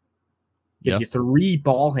 Gives you three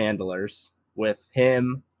ball handlers with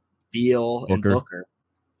him, Beal, and Booker.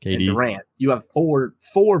 KD. And Durant. You have four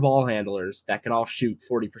ball handlers that can all shoot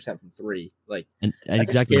 40% from three. Like, and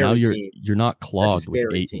exactly now you're not clogged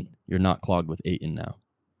with Ayton. You're not clogged with Ayton now.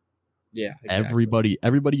 Yeah. Exactly.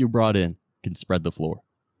 Everybody you brought in can spread the floor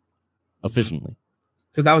efficiently.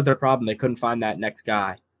 Because that was their problem. They couldn't find that next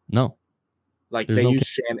guy. No. Like, they used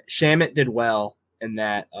Shamit. Shamit did well in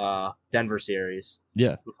that Denver series.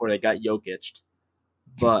 Yeah. Before they got Jokic.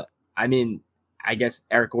 But, I mean, I guess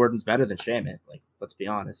Eric Gordon's better than Shamit. Like, let's be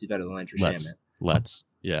honest. He's better than Landry Shamit.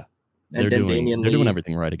 Yeah. And they're doing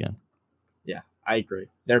everything right again. Yeah, I agree.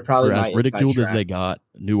 They're probably as ridiculed as they got.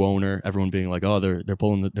 New owner. Everyone being like, oh, they're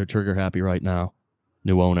pulling they're trigger happy right now.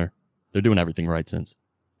 New owner. They're doing everything right since.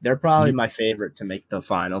 They're probably my favorite to make the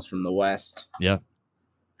finals from the West. Yeah.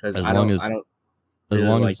 Because as long as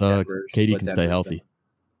KD can stay healthy.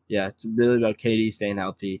 Yeah, it's really about KD staying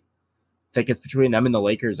healthy. I think it's between them and the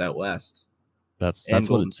Lakers out West. That's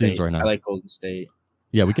what it seems right now. I like Golden State.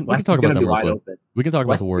 Yeah, we can talk about them real quick. Open. We can talk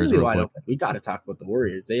about the Warriors real quick. We got to talk about the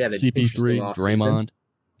Warriors. They had an CP3, Draymond.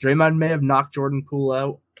 Draymond may have knocked Jordan Poole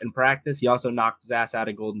out in practice. He also knocked his ass out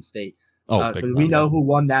of Golden State. We know who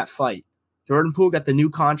won that fight. Jordan Poole got the new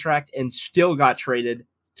contract and still got traded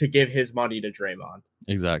to give his money to Draymond.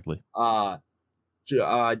 Exactly.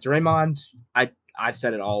 Draymond, I've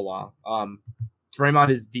said it all along. Draymond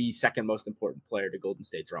is the second most important player to Golden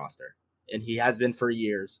State's roster, and he has been for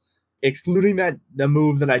years. Excluding the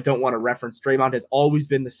move that I don't want to reference, Draymond has always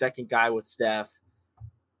been the second guy with Steph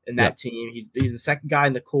in that team. He's the second guy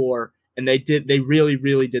in the core, and they really,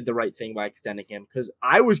 really did the right thing by extending him, because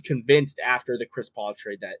I was convinced after the Chris Paul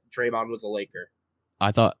trade that Draymond was a Laker.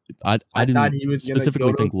 I thought I didn't he was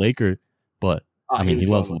specifically think Laker, but I mean he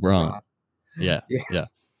loves LeBron. Yeah.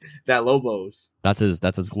 That Lobos. That's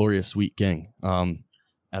his glorious sweet king.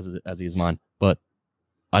 As he is mine. But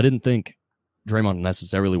I didn't think Draymond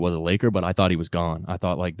necessarily was a Laker, but I thought he was gone. I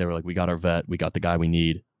thought they were like, we got our vet, we got the guy we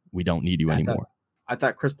need. We don't need you anymore. I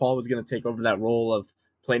thought Chris Paul was going to take over that role of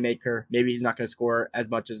playmaker. Maybe he's not going to score as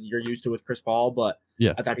much as you're used to with Chris Paul, but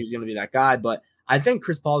I thought he was going to be that guy. But I think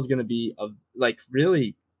Chris Paul is going to be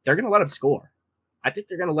really, they're going to let him score. I think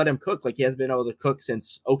they're going to let him cook like he has been able to cook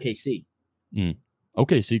since OKC.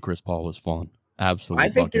 OKC Chris Paul was fun. Absolutely. I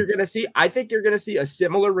think you're going to see a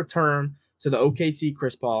similar return to the OKC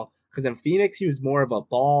Chris Paul, because in Phoenix he was more of a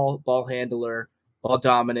ball handler, ball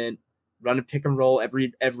dominant, run and pick and roll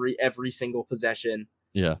every single possession.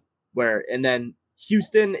 Yeah. And then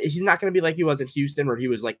Houston, he's not going to be like he was in Houston, where he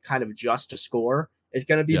was like kind of just to score. It's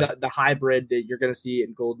going to be the hybrid that you're going to see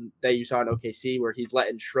in Golden, that you saw in OKC, where he's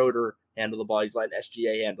letting Schroeder handle the ball. He's letting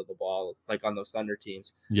SGA handle the ball, like on those Thunder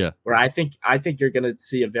teams. Yeah. Where I think you're going to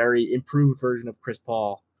see a very improved version of Chris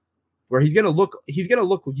Paul, where he's going to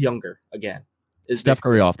look younger again. Steph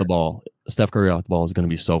Curry off the ball. Steph Curry off the ball is going to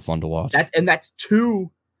be so fun to watch. That's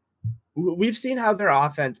two. We've seen how their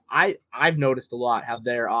offense. I've noticed a lot how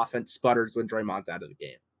their offense sputters when Draymond's out of the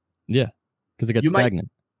game. Yeah, because it gets stagnant.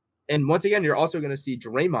 And once again, you're also going to see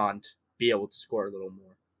Draymond be able to score a little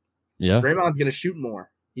more. Yeah. Draymond's going to shoot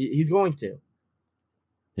more. He's going to.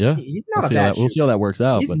 Yeah. He's not a bad shooter. We'll see how that works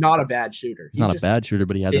out. He's not a bad shooter. He's not a bad shooter,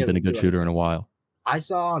 but he hasn't been a good shooter in a while. I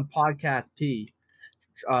saw on Podcast P,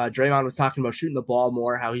 Draymond was talking about shooting the ball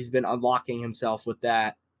more, how he's been unlocking himself with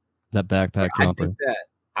that. That backpack jumper.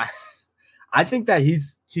 I think that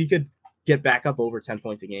he could get back up over 10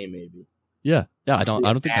 points a game, maybe. Yeah. I don't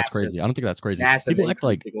think that's crazy. I don't think that's crazy. People act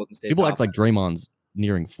like Draymond's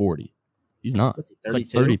nearing 40. He's not. He's like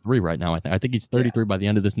 33 right now. I think he's 33 by the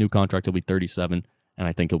end of this new contract. He'll be 37, and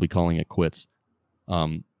I think he'll be calling it quits.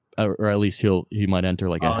 Or at least he might enter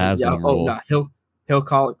like a Haslam role. No, he'll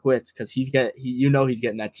call it quits because he's getting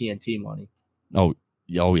that TNT money. Oh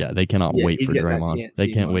yeah, they cannot wait for Draymond. They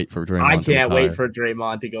can't wait for Draymond. I can't wait for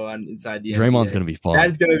Draymond to go on inside the Draymond's NBA. going to be fun.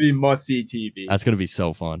 That's going to be must-see TV. That's going to be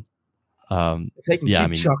so fun. If they can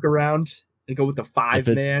keep Chuck around and go with the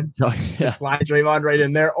 5-man, slide Draymond right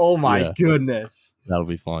in there. Oh my goodness, that'll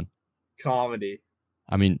be fun. Comedy.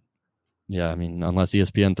 Unless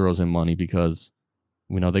ESPN throws him money, because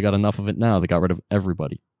we know they got enough of it now. They got rid of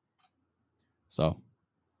everybody. So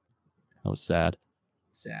that was sad.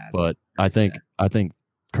 But I think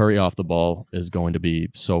Curry off the ball is going to be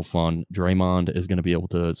so fun. Draymond is going to be able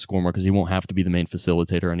to score more because he won't have to be the main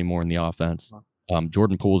facilitator anymore in the offense.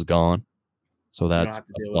 Jordan Poole's gone, so that's a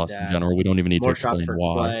plus in general. We don't even need to explain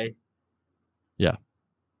why. Clay,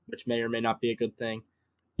 which may or may not be a good thing.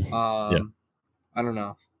 I don't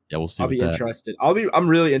know. Yeah, we'll see. I'll be interested. I'm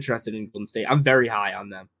really interested in Golden State. I'm very high on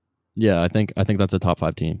them. Yeah, I think that's a top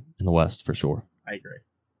 5 team in the West for sure. I agree.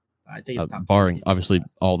 I think it's top barring obviously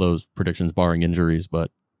all those predictions, barring injuries, but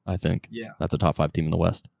I think that's a top 5 team in the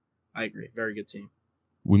West. I agree. Very good team.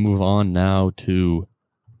 We move on now to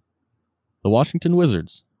the Washington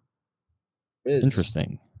Wizards.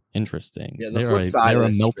 Interesting. Yeah, they're a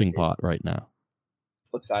melting pot right now.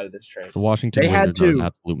 Flip side of this trade. The Washington Wizards are an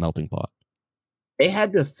absolute melting pot. They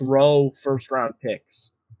had to throw first-round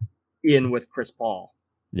picks in with Chris Paul.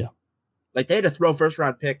 Yeah. Like, they had to throw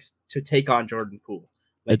first-round picks to take on Jordan Poole.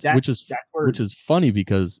 Which is funny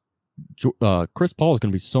because Chris Paul is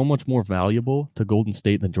going to be so much more valuable to Golden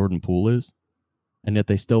State than Jordan Poole is, and yet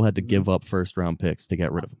they still had to give up first-round picks to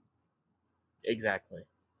get rid of him. Exactly.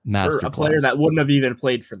 Masterclass. For a player that wouldn't have even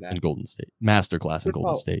played for them. In Golden State. Masterclass in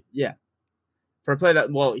Golden State. Yeah. For a player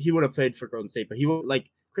that, he would have played for Golden State, but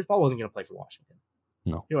Chris Paul wasn't going to play for Washington.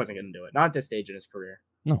 No. He wasn't going to do it. Not at this stage in his career.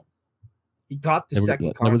 No. He got the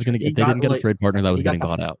second contract. They didn't get a trade partner that was getting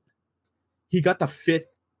bought out. He got the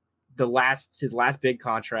fifth, his last big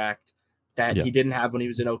contract that he didn't have when he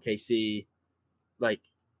was in OKC.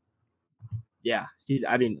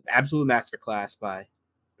 Absolute masterclass by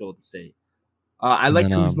Golden State. I like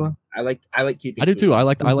Kuzma. I like keeping. I do too. I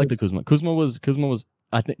like the Kuzma. Kuzma was.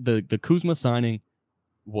 I think the Kuzma signing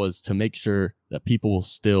was to make sure that people will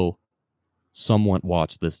still somewhat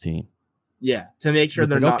watch this team. Yeah, to make sure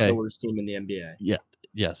they're not the worst team in the NBA. Yeah.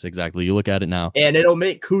 Yes, exactly. You look at it now, and it'll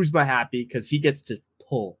make Kuzma happy because he gets to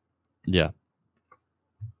pull. Yeah.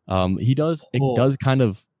 He does. It does kind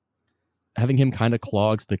of having him kind of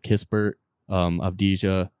clogs the Kispert,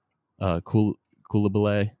 Avdija,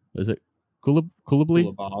 Coulibaly. Is it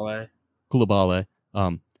Coulibaly? Coulibaly.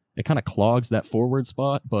 It kind of clogs that forward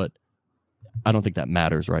spot, but I don't think that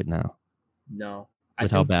matters right now. No,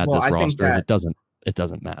 with how bad this roster is, it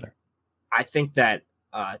doesn't matter. I think that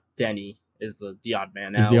Denny is the odd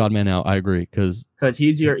man out. He's the odd man out. I agree because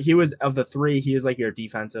he was of the three. He is like your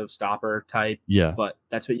defensive stopper type. Yeah, but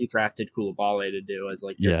that's what you drafted Coulibaly to do as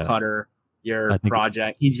like your cutter, your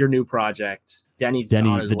project. He's your new project. The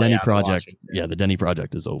Denny project. Yeah, the Denny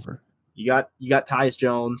project is over. You got Tyus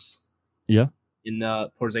Jones. Yeah. In the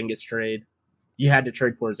Porzingis trade, you had to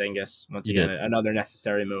trade Porzingis once again. Another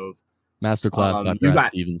necessary move. Masterclass by Brad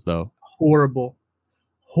Stevens, though. Horrible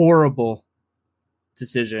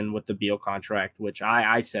decision with the Beal contract, which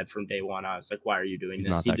I said from day one. I was like, "Why are you doing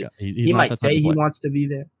this?" He might say he wants to be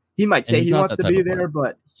there. He might say he wants to be there,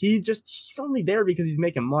 but he's only there because he's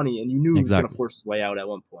making money, and you knew he was going to force his way out at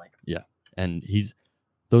one point. Yeah, and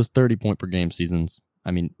those 30-point per game seasons. I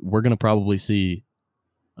mean, we're going to probably see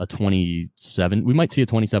a 27. We might see a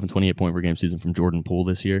 27, 28 point per game season from Jordan Poole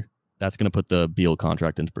this year. That's going to put the Beal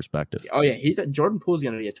contract into perspective. Oh yeah, Jordan Poole's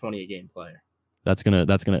going to be a 20 a game player. That's gonna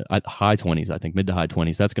high 20s, I think, mid to high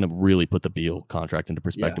 20s. That's gonna really put the Beal contract into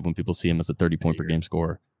perspective when people see him as a 30-point per game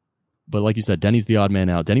scorer. But like you said, Denny's the odd man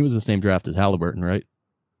out. Denny was the same draft as Halliburton, right?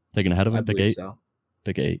 Taken ahead of him, pick 8. So.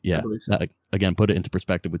 Pick 8, yeah. So. Again, put it into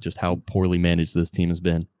perspective with just how poorly managed this team has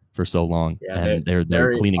been for so long, and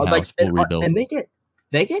they're cleaning house, full rebuild. And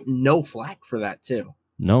they get no flack for that too.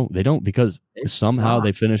 No, they don't, because somehow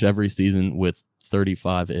they finish every season with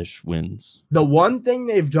 35-ish wins. The one thing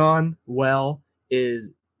they've done well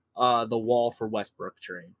is the Wall for Westbrook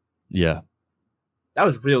trade. Yeah. That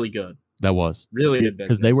was really good. That was really good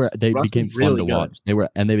business. Because they Russ became was fun really to watch.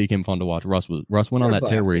 They became fun to watch. Russ went on that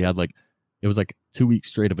tear where he had it was 2 weeks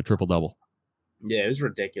straight of a triple double. Yeah, it was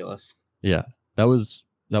ridiculous. Yeah, that was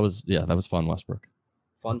fun. Westbrook.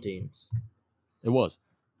 Fun teams. It was,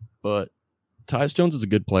 but Tyus Jones is a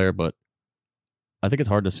good player, but I think it's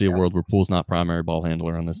hard to see a world where Poole's not primary ball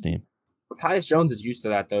handler on this team. Tyus Jones is used to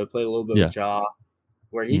that though. He played a little bit with Ja,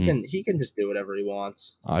 where he can just do whatever he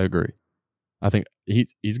wants. I agree. I think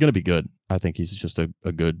he's going to be good. I think he's just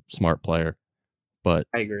a good, smart player. But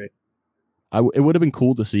I agree. It would have been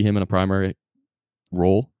cool to see him in a primary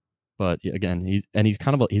role, but again, he's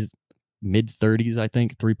mid-30s, I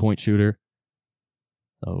think, 3-point shooter.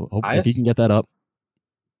 So if he can get that up,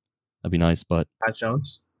 that'd be nice. But Tyus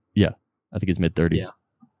Jones, yeah, I think he's mid-30s.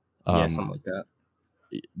 Yeah, something like that.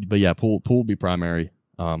 But yeah, Poole will be primary.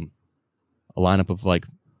 A lineup of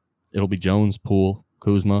it'll be Jones, Poole,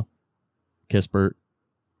 Kuzma, Kispert,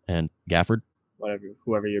 and Gafford.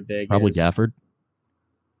 Whoever your big probably is. Gafford.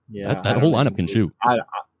 Yeah, that whole lineup can shoot.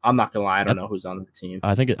 I'm not gonna lie, I don't know who's on the team.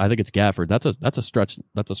 I think it's Gafford. That's a stretch.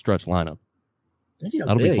 That's a stretch lineup.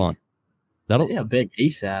 That'll be fun. They a big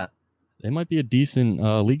ASAP. They might be a decent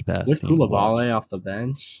league pass with Koulibaly off the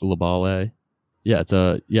bench. Koulibaly. Yeah,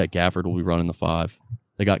 Gafford will be running the 5.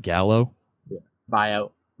 They got Gallo. Yeah.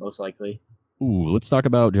 Buyout, most likely. Ooh, let's talk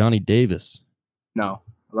about Johnny Davis. No,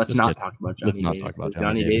 let's not talk about Johnny Davis. Talk about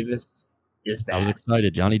Johnny Davis is bad. I was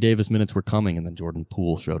excited. Johnny Davis minutes were coming, and then Jordan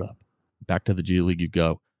Poole showed up. Back to the G League you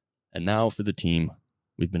go. And now for the team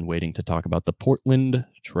we've been waiting to talk about, the Portland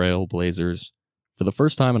Trail Blazers, for the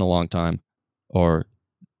first time in a long time, are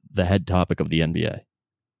the head topic of the NBA.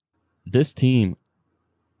 This team,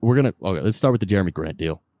 let's start with the Jeremy Grant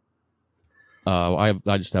deal. I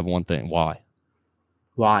just have one thing. Why?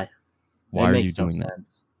 Why are you doing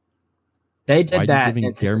that? They did that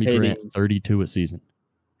giving Jeremy Grant 32 a season.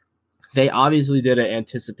 They obviously did it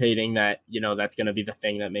anticipating that, that's going to be the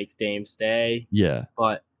thing that makes Dame stay. Yeah.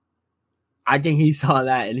 But I think he saw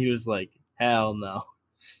that and he was like, hell no.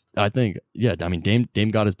 I think, Dame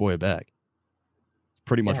got his boy a bag.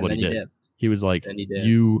 Pretty much what he did. He was like,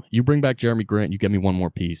 you bring back Jeremy Grant, you get me one more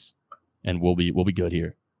piece, and we'll be good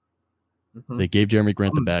here. Mm-hmm. They gave Jeremy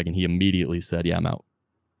Grant the bag, and he immediately said, yeah, I'm out.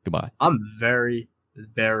 Goodbye. I'm very,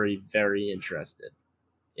 very, very interested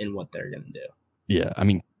in what they're going to do. Yeah,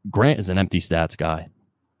 Grant is an empty stats guy.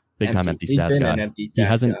 Big time empty stats guy.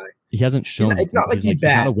 He hasn't shown. It's not like he's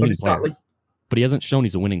bad. Not a winning player. But he hasn't shown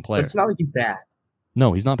he's a winning player. But it's not like he's bad.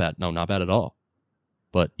 No, he's not bad. No, not bad at all.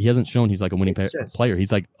 But he hasn't shown he's like a winning player.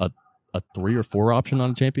 He's like a 3 or 4 option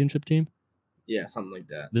on a championship team. Yeah, something like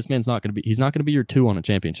that. This man's not going to be. He's not going to be your 2 on a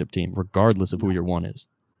championship team, regardless of who your 1 is.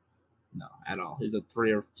 No, at all. He's a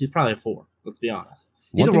 3 or he's probably a 4. Let's be honest.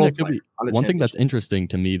 One thing that's interesting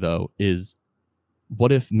to me though is,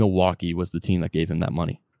 what if Milwaukee was the team that gave him that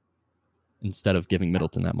money instead of giving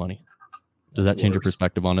Middleton that money? Does that change your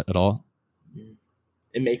perspective on it at all?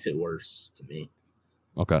 It makes it worse to me.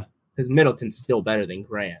 Okay. Because Middleton's still better than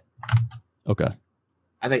Grant. Okay.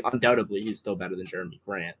 I think undoubtedly he's still better than Jeremy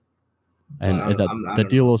Grant. And that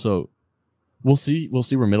deal also, we'll see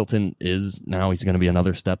where Middleton is now. He's going to be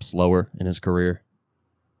another step slower in his career.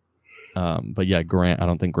 But yeah, Grant, I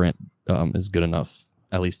don't think Grant is good enough.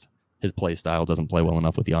 At least his play style doesn't play well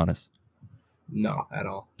enough with Giannis. No, at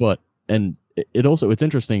all. But it's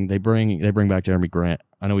interesting. They bring back Jeremy Grant.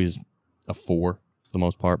 I know he's a 4 for the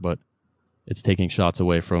most part, but it's taking shots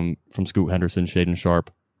away from Scoot Henderson, Shaedon Sharp,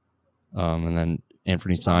 and then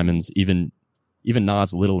Anthony Simons, even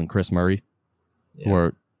Nas Little and Chris Murray, who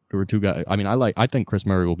are 2 guys. I think Chris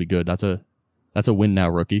Murray will be good. That's a win now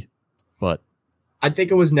rookie, but I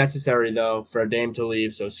think it was necessary though for Dame to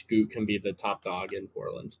leave so Scoot can be the top dog in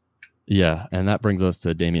Portland. Yeah, and that brings us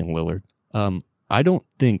to Damian Lillard. I don't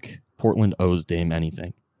think Portland owes Dame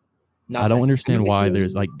anything. Nothing. I don't understand why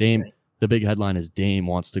there's Dame. The big headline is Dame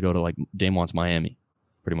wants Miami.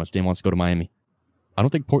 Pretty much, Dame wants to go to Miami. I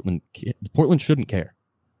don't think Portland shouldn't care.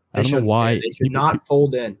 I don't know why. They should not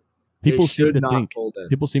fold in. People seem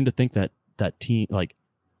to think that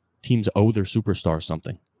teams owe their superstars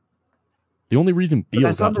something. The only reason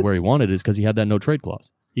Beal got to where he wanted is because he had that no trade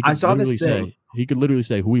clause. He could literally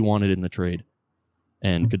say who he wanted in the trade,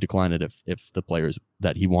 and could decline it if the players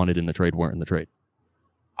that he wanted in the trade weren't in the trade.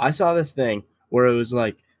 I saw this thing where it was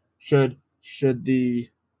like, it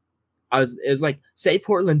was like, say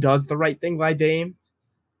Portland does the right thing by Dame,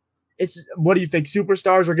 It's what do you think?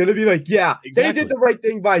 Superstars are gonna be like, yeah, Exactly. they did the right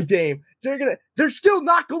thing by Dame. They're still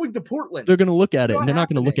not going to Portland. They're gonna look at it, and they're not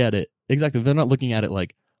happening. gonna look at it exactly. They're not looking at it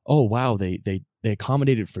like, oh wow, they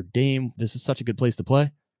accommodated for Dame. This is such a good place to play.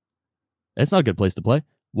 It's not a good place to play.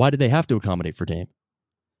 Why did they have to accommodate for Dame?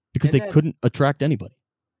 Because they couldn't attract anybody.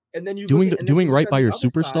 And then doing right by your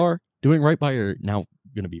superstar, doing right by your now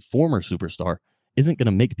going to be former superstar, isn't going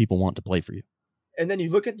to make people want to play for you. And then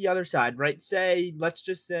you look at the other side, right? Let's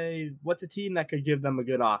just say, what's a team that could give them a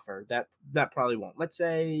good offer? That probably won't. Let's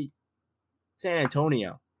say San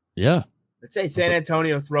Antonio. Yeah. Let's say San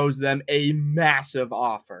Antonio throws them a massive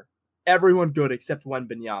offer. Everyone good except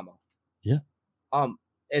Wembanyama. Yeah.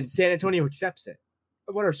 And San Antonio accepts it.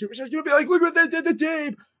 What are superstars going to be like? Look what they did to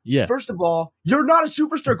Dame. Yeah. First of all, you're not a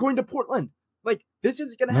superstar going to Portland. Like, this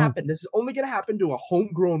isn't going to happen. This is only going to happen to a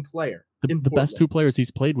homegrown player. The best two players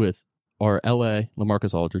he's played with are LA,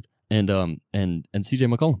 LaMarcus Aldridge, and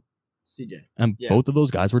CJ McCollum. And both of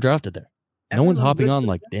those guys were drafted there. No one's hopping on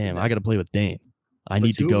like, damn, I got to play with Dame. I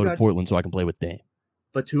need to go to Portland so I can play with Dame.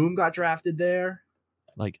 Batum got drafted there.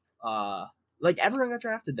 Like everyone got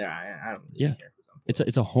drafted there. I don't really care.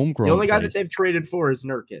 It's a homegrown. The only guy place. that they've traded for is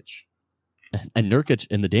Nurkic. And Nurkic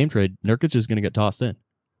in the Dame trade, Nurkic is going to get tossed in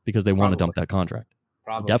because they want to dump that contract.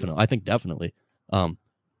 Probably. Definitely. I think definitely. I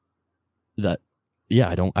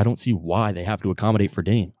don't see why they have to accommodate for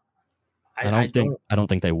Dame. I don't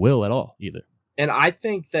think they will at all either. And I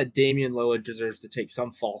think that Damian Lillard deserves to take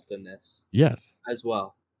some fault in this. Yes. As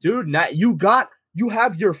well. Dude, you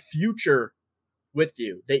have your future with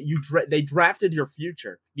you. They drafted your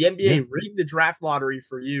future. The NBA rigged the draft lottery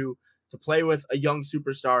for you to play with a young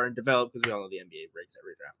superstar and develop, because we all know the NBA rigs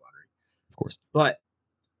every draft lottery. Of course. But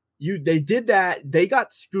they did that. They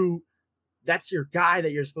got Scoot. That's your guy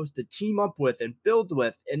that you're supposed to team up with and build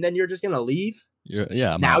with, and then you're just gonna leave. You're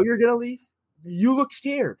gonna leave. You look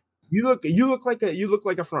scared. You look like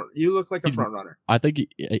a front runner. I think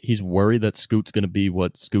he's worried that Scoot's gonna be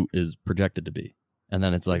what Scoot is projected to be, and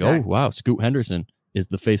then it's like, oh wow, Scoot Henderson is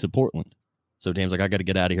the face of Portland. So Dame's like, I got to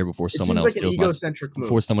get out of here before someone else steals my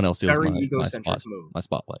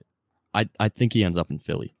spotlight. I think he ends up in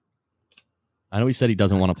Philly. I know he said he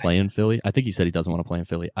doesn't want to play in Philly. I think he said he doesn't want to play in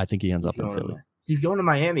Philly. I think he ends up in Philly. He's going to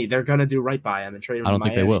Miami. They're going to do right by him and trade him to Miami. I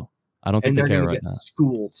don't think they will. I don't think they care right now.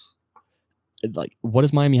 Schooled. Like, what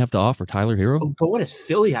does Miami have to offer? Tyler Hero? Oh, but what does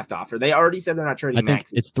Philly have to offer? They already said they're not trading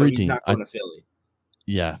Max. It's 3 teams. He's not going to Philly.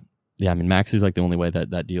 Yeah. I mean, Max is like the only way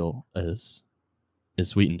that deal is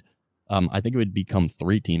sweetened. I think it would become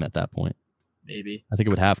 3-team at that point. Maybe. I think it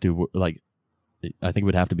would have to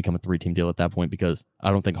become a 3-team deal at that point, because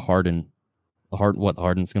I don't think Harden's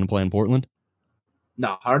going to play in Portland?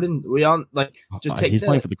 No, Harden, he's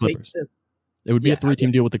playing for the Clippers. It would be a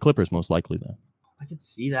 3-team deal with the Clippers most likely then. I could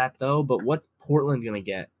see that though, but what's Portland going to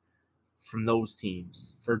get from those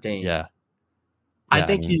teams for Dame? Yeah. I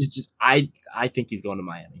think he's going to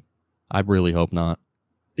Miami. I really hope not.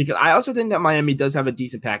 Because I also think that Miami does have a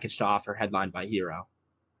decent package to offer, headlined by Hero,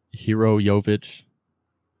 Jovic,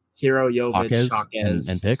 Hawkes,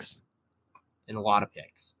 and picks, and a lot of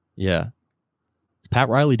picks. Yeah, is Pat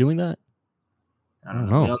Riley doing that? I don't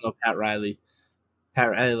know. We don't know Pat Riley.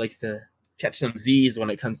 Pat Riley likes to catch some Z's when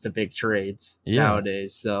it comes to big trades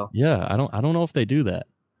nowadays. So I don't know if they do that.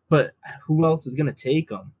 But who else is going to take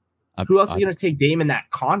him? Who else is going to take Dame in that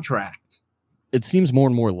contract? It seems more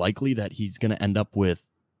and more likely that he's going to end up with,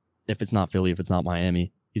 if it's not Philly, if it's not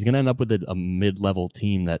Miami, he's going to end up with a mid-level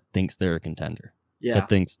team that thinks they're a contender. Yeah. That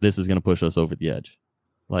thinks this is going to push us over the edge.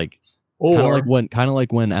 Like, kind of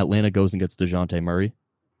like when Atlanta goes and gets DeJounte Murray.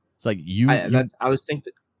 It's like you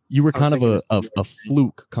were kind of a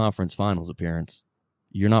fluke conference finals appearance.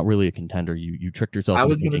 You're not really a contender. You tricked yourself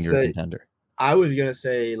into thinking you're a contender. I was going to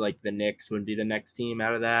say like the Knicks would be the next team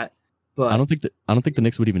out of that. But I don't think the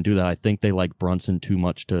Knicks would even do that. I think they like Brunson too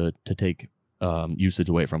much to take usage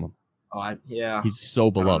away from him. Oh, he's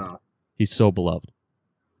so beloved. He's so beloved.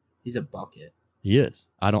 He's a bucket. He is.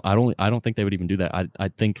 I don't think they would even do that. I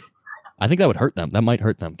think that would hurt them. That might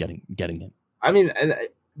hurt them getting him. I mean,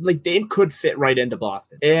 like Dame could fit right into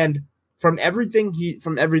Boston. And from everything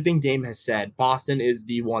Dame has said, Boston is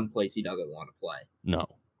the one place he doesn't want to play. No.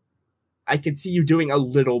 I could see you doing a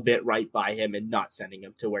little bit right by him and not sending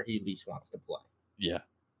him to where he least wants to play. Yeah.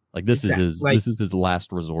 Like this is his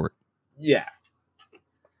last resort. Yeah.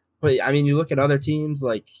 But I mean, you look at other teams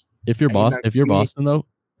like if you're Boston though,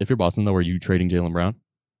 are you trading Jaylen Brown?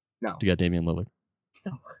 No. To get Damian Lillard?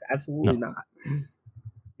 No, absolutely not.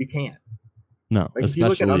 You can't. No, like if you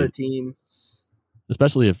look at other teams,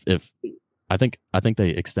 especially if I think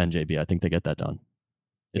they extend JB. I think they get that done.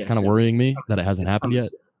 It's kind of worrying me that it hasn't happened yet.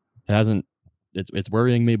 It hasn't. It's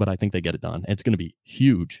worrying me, but I think they get it done. It's going to be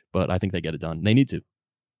huge, but I think they get it done. They need to.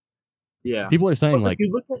 Yeah. People are saying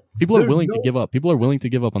people are willing to give up. People are willing to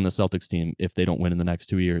give up on the Celtics team if they don't win in the next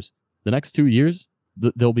 2 years. The next 2 years,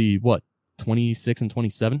 they'll be what, 26 and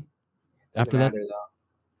 27 after that. Matter,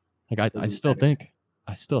 like I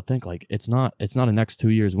still think like it's not a next 2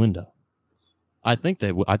 years window. I think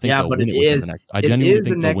they'll win it within the next. I genuinely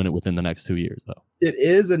think they'll win it within the next 2 years, though. It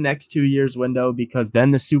is a next 2 years window because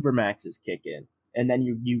then the supermaxes kick in, and then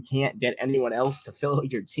you can't get anyone else to fill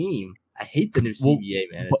out your team. I hate the new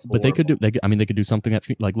CBA, man. But they could do. They could do something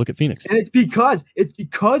look at Phoenix, and it's because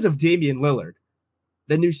of Damian Lillard.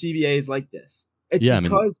 The new CBA is like this. It's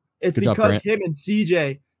because him and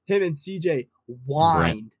CJ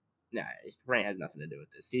whined. Nah, Grant has nothing to do with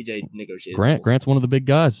this. CJ negotiated. Grant's one of the big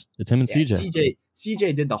guys. It's him and CJ.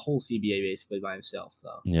 CJ did the whole CBA basically by himself,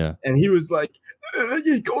 though. Yeah. And he was like,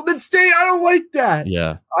 Golden State, I don't like that.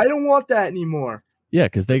 Yeah. I don't want that anymore. Yeah,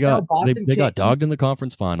 because they got dogged in the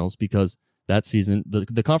conference finals because that season,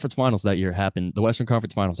 the conference finals that year happened. The Western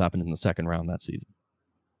Conference Finals happened in the second round that season.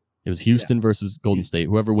 It was Houston versus Golden State.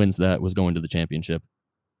 Whoever wins that was going to the championship,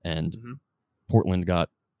 and Portland got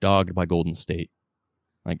dogged by Golden State.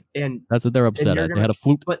 And that's what they're upset at. They had a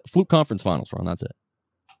fluke conference finals run. That's it.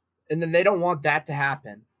 And then they don't want that to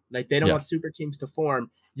happen. Like they don't want super teams to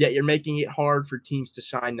form. Yet you're making it hard for teams to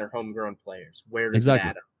sign their homegrown players. Where does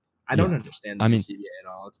that? I don't understand the CBA at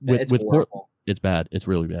all. It's horrible. It's bad. It's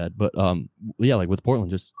really bad. But like with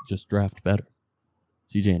Portland, just draft better.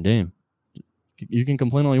 CJ and Dame. You can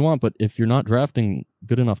complain all you want, but if you're not drafting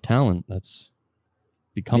good enough talent,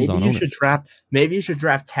 becomes on ownership. Maybe you should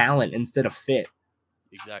draft talent instead of fit.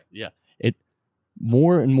 Exactly. Yeah. It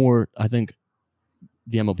more and more. I think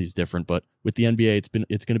the MLB is different, but with the NBA,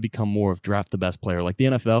 it's going to become more of draft the best player. Like the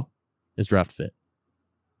NFL is draft fit.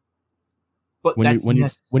 But when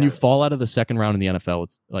you fall out of the second round in the NFL,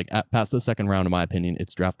 it's like past the second round. In my opinion,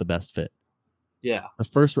 it's draft the best fit. Yeah.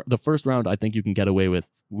 The first round, I think you can get away with.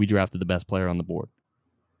 We drafted the best player on the board.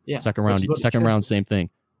 Yeah. Second round, same thing.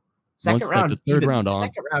 Second round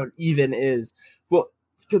even is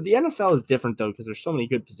because the NFL is different though because there's so many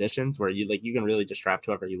good positions where you can really just draft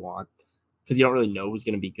whoever you want because you don't really know who's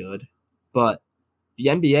going to be good. But the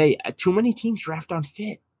NBA, too many teams draft on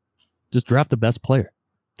fit. Just draft the best player.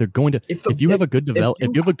 They're going to if you have a good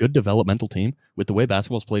developmental team with the way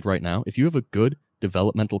basketball's played right now. If you have a good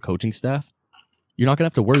developmental coaching staff, you're not going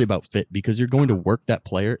to have to worry about fit because you're going to work that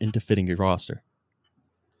player into fitting your roster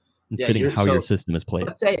and fitting how your system is played.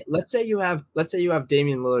 Let's say you have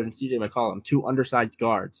Damian Lillard and CJ McCollum, two undersized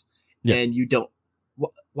guards, and you don't.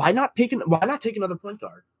 Why not take another point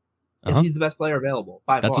guard if he's the best player available?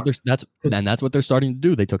 That's what they're starting to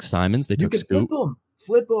do. They took Simons. They took Scoot.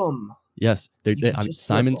 Flip them. Yes,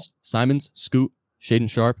 Simons, Scoot, Shaden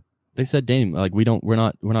Sharp. They said, Dame, we're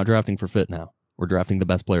not drafting for fit now. We're drafting the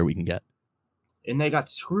best player we can get. And they got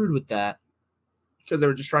screwed with that because they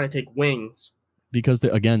were just trying to take wings. Because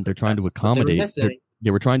they're trying to accommodate.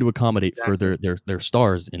 They were trying to accommodate for their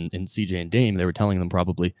stars in CJ and Dame. They were telling them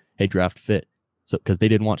probably, hey, draft fit, so because they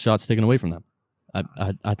didn't want shots taken away from them.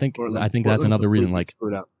 I think that's another reason. I think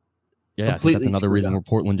that's another reason where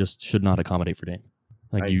Portland just should not accommodate for Dame.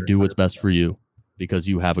 You do what's best for you because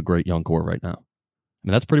you have a great young core right now. I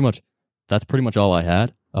mean, that's pretty much all I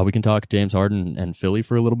had. We can talk James Harden and Philly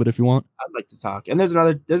for a little bit if you want. I'd like to talk. And there's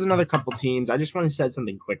another couple teams. I just want to say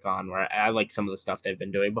something quick on where I like some of the stuff they've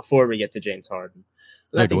been doing before we get to James Harden.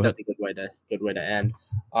 I think that's a good way to end.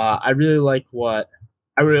 I really like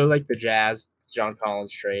the Jazz John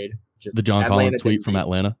Collins trade. The John Collins tweet from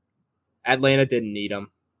Atlanta. Atlanta didn't need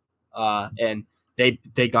him, and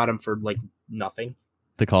they got him for nothing.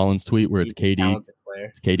 The Collins tweet where it's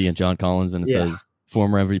KD and John Collins, and it says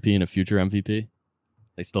former MVP and a future MVP.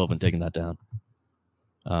 They still haven't taken that down.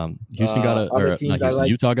 Utah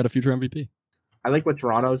got a future MVP. I like what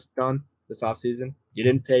Toronto's done this offseason. You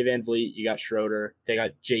didn't pay Van Vliet. You got Schroeder. They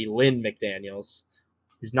got Jalen McDaniels,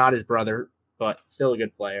 who's not his brother, but still a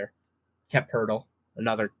good player. Kept Hurdle,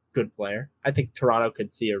 another good player. I think Toronto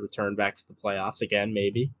could see a return back to the playoffs again,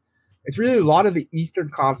 maybe. It's really a lot of the Eastern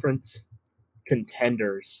Conference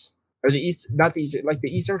contenders, or the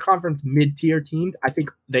Eastern Conference mid-tier teams. I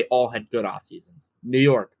think they all had good off seasons. New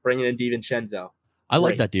York bringing in DiVincenzo. I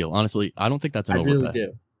like that deal. Honestly, I don't think that's an overpay. Really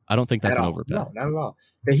do. I don't think that's an overpay. No, not at all.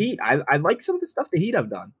 The Heat, I like some of the stuff the Heat have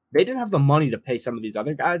done. They didn't have the money to pay some of these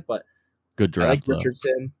other guys, but good draft. I like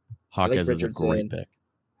Richardson. Hawkes is a great pick.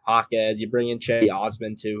 Hawkes, you bring in Cedi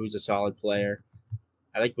Osman too, who's a solid player.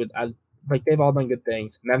 They've all done good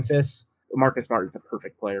things. Memphis. Marcus Smart is the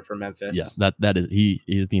perfect player for Memphis. Yeah, that is he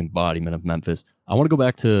is the embodiment of Memphis. I want to go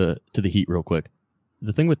back to the Heat real quick.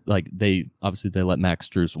 the thing with like they let Max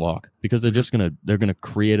Strus walk because they're gonna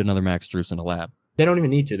create another Max Strus in a lab. They don't even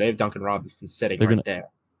need to. They have Duncan Robinson sitting there.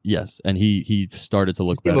 Yes, and he started to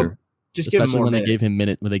look better. Just give him more minutes. They gave him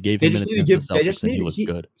minutes against the Celtics, and he looked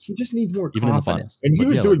good. He just needs more even confidence, and he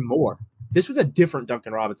was doing more. This was a different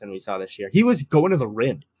Duncan Robinson we saw this year. He was going to the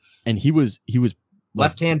rim, and he was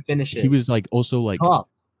left hand finishes. He was like also like tough.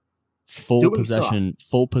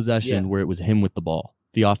 full possession where it was him with the ball.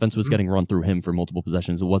 The offense was getting run through him for multiple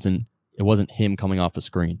possessions. It wasn't him coming off a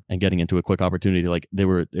screen and getting into a quick opportunity. Like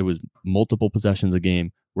it was multiple possessions a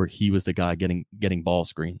game where he was the guy getting ball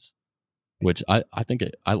screens, which I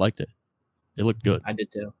liked it. It looked good. I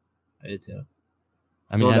did too.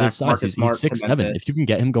 I mean, at his size, he's 6'7". If you can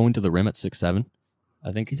get him going to the rim at 6'7",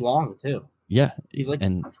 I think he's long too. Yeah, he's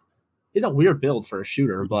a weird build for a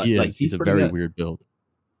shooter, but he's a very weird build.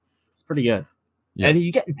 It's pretty good, and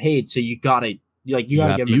he's getting paid, so you gotta get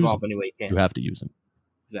him involved any way you can. You have to use him.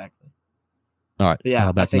 Exactly. All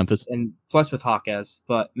right. Back to Memphis, and plus with Hawkes,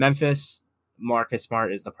 but Memphis, Marcus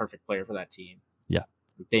Smart is the perfect player for that team. Yeah,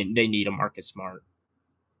 they need a Marcus Smart.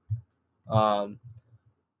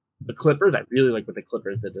 The Clippers, I really like what the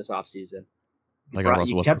Clippers did this offseason. Like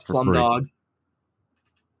Russell Westbrook for free.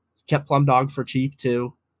 Kept Plum Dog for cheap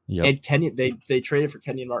too. Yep. And Kenyon, they traded for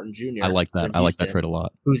Kenyon Martin Jr. I like that. I like that trade a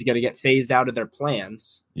lot. Who's going to get phased out of their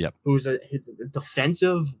plans? Yep. Who's a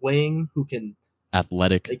defensive wing who can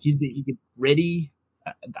athletic. Like he's ready.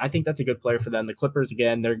 I think that's a good player for them. The Clippers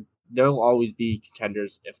again, they'll always be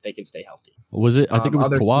contenders if they can stay healthy. Was it? I think it was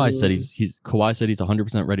Kawhi said Kawhi said he's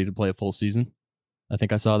 100% ready to play a full season. I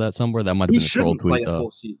think I saw that somewhere. That might have been a troll tweet though.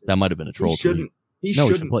 That might have been a troll tweet. He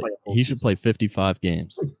should play 55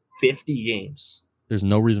 games. 50 games. There's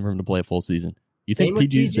no reason for him to play a full season. You think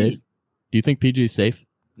PG is safe? Do you think PG is safe?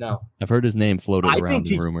 No. I've heard his name floated around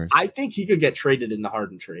in rumors. I think he could get traded in the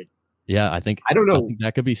Harden trade. Yeah, I don't know. I think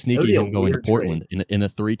that could be sneaky. Him going to Portland in a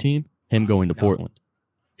 3-team. Him going to Portland.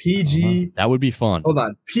 PG. That would be fun. Hold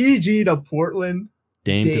on. PG to Portland.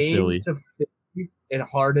 Dame to Philly. And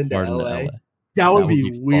Harden to LA. That would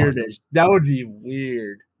be weird. That would be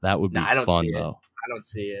weird. That would be fun though. I don't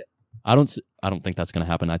see it. I don't think that's going to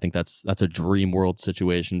happen. I think that's a dream world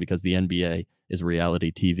situation because the NBA is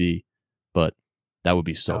reality TV, but that would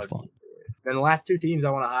be so fun. And the last two teams I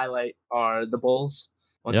want to highlight are the Bulls.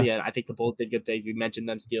 Once again, I think the Bulls did good things. We mentioned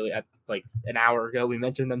them stealing at like an hour ago. We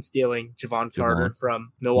mentioned them stealing Javon Carter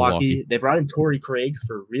from Milwaukee. They brought in Torrey Craig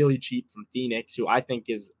for really cheap from Phoenix, who I think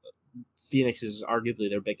is arguably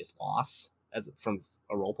their biggest loss from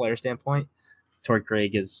a role player standpoint. Torrey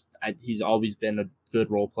Craig he's always been a good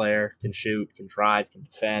role player, can shoot, can drive, can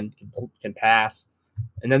defend, can pass.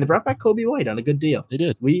 And then they brought back Kobe White on a good deal. They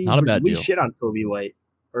did. Not a bad deal. We shit on Kobe White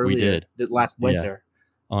earlier last winter.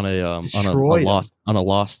 On a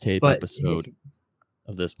lost tape episode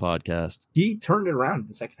of this podcast. He turned it around in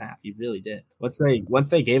the second half. He really did. Once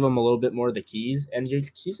they gave him a little bit more of the keys, and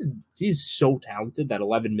he's so talented that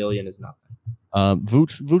 $11 million is nothing.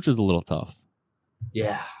 Vooch is a little tough.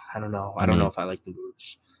 Yeah, I don't know. I don't know if I like the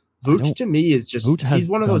Vooch. Vooch to me is just he's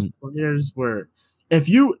one of those players where if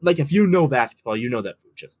you know basketball, you know that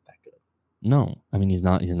Vooch isn't that good. No, I mean he's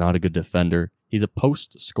not a good defender. He's a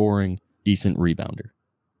post-scoring decent rebounder.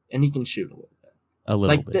 And he can shoot a little bit. A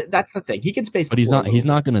little bit. That's the thing. He can space. But he's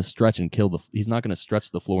not going to stretch and kill he's not going to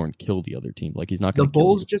stretch the floor and kill the other team. Like he's not going to.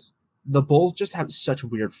 The Bulls just have such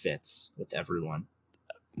weird fits with everyone.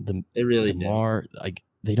 They really DeMar, like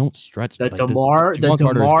they don't stretch. Javon Carter is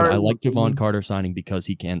good. I like Javon Carter signing because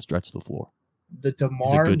he can stretch the floor. The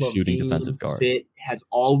DeMar He's a good shooting defensive guard. Fit has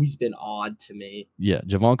always been odd to me. Yeah,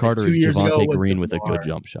 Javon Carter is Javonte Green with a good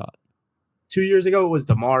jump shot. 2 years ago, it was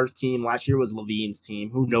DeMar's team. Last year was Levine's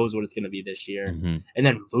team. Who knows what it's going to be this year? Mm-hmm. And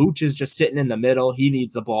then Vooch is just sitting in the middle. He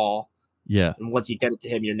needs the ball. Yeah. And once you get it to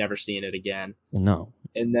him, you're never seeing it again. No.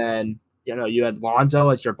 And then, you had Lonzo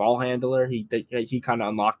as your ball handler. He kind of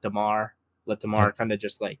unlocked DeMar, let DeMar kind of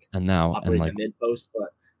just operate in the mid post.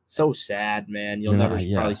 But so sad, man. You'll never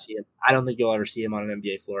probably see him. I don't think you'll ever see him on an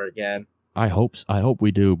NBA floor again. I hope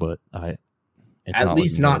we do, but at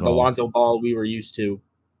least not the Lonzo Ball we were used to.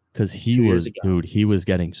 Because he was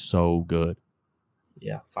getting so good.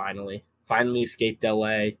 Yeah, finally escaped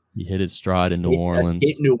LA. He hit his stride in New Orleans.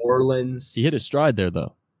 Escaped New Orleans. He hit his stride there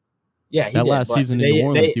though. Yeah, that last season in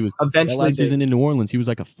New Orleans, he was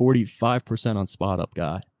like a 45% on spot up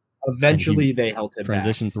guy. Eventually, they held him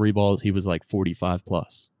transition back. 3 balls. He was like 45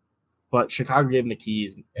 plus. But Chicago gave him the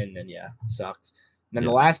keys, and then it sucks. And then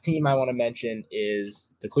the last team I want to mention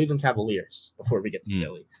is the Cleveland Cavaliers. Before we get to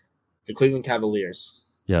Philly, the Cleveland Cavaliers.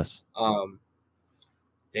 Yes.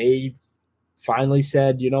 They finally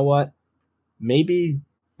said, you know what? Maybe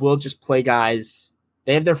we'll just play guys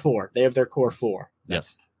They have their four. They have their core four.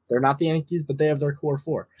 Yes. They're not the Yankees, but they have their core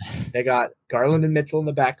four. They got Garland and Mitchell in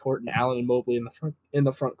the backcourt and Allen and Mobley in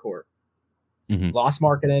the front court. Mm-hmm. Lost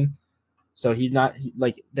Marketing, so he's not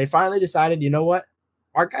like they finally decided. You know what?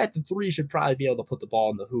 Our guy at the three should probably be able to put the ball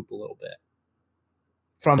in the hoop a little bit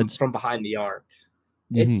from behind the arc.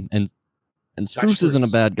 Mm-hmm. And Strus isn't a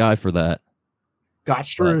bad guy for that. Got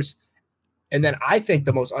Strus, and then I think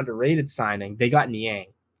the most underrated signing they got Niang,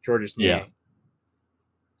 Georges Niang. Yeah.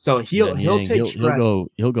 So he'll take stress.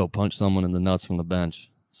 He'll go punch someone in the nuts from the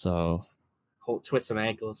bench. So he'll twist some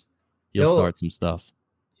ankles. He'll start some stuff.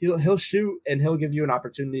 He'll shoot and he'll give you an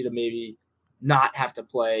opportunity to maybe not have to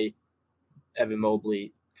play Evan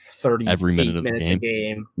Mobley 38 minutes a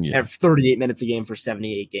game. Yeah. 38 minutes a game for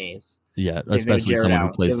 78 games. Yeah, especially someone who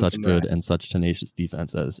plays such good and such tenacious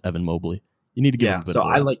defense as Evan Mobley. You need to give him a bit of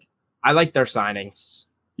rest. I like their signings.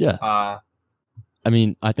 Yeah. I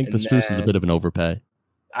mean, I think the Strus is a bit of an overpay.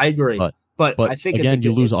 I agree. But I think again,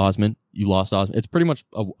 you lose Osman. You lost Osman. It's pretty much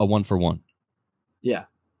a 1-for-1. Yeah.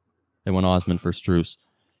 They went Osman for Strus.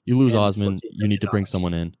 You lose Osman, you need to bring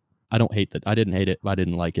someone in. I don't hate that. I didn't hate it, but I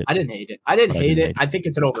didn't like it. I didn't hate it. I think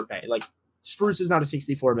it's an overpay. Like, Strus is not a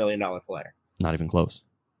 $64 million player. Not even close.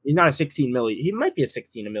 He's not a $16 million. He might be a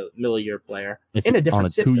 $16 million a year player in a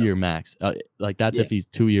different system. On a 2-year max. If he's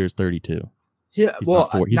 2 years, 32. Yeah, he's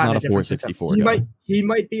not a 464 guy. He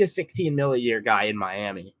might be a $16 million a year guy in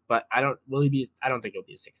Miami, but I don't think he'll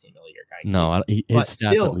be a $16 million a year guy. No,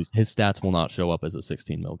 his stats will not show up as a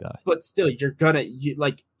 $16 million guy. But still,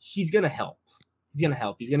 he's gonna help. He's gonna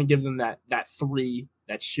help. He's gonna give them that three,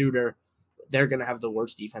 that shooter. They're gonna have the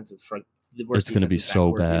worst defensive front. It's gonna be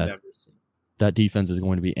so bad. That defense is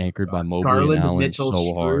going to be anchored by Mobley Garland, and Allen Mitchell,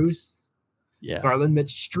 so hard. Yeah, Garland,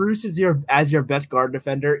 Mitchell, Strus is your best guard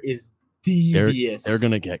defender is devious. They're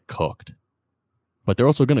gonna get cooked, but they're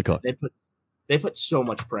also gonna cook. They put so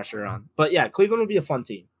much pressure on. But yeah, Cleveland will be a fun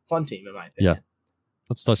team in my opinion. Yeah,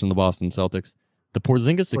 let's touch on the Boston Celtics. The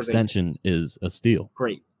Porzingis extension is a steal.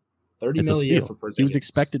 Great, $30 million for Porzingis. He was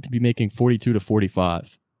expected to be making 42 to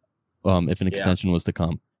 45, if an extension was to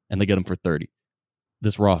come, and they get him for 30.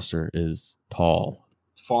 This roster is tall.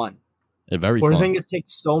 It's fun. Very fun. Porzingis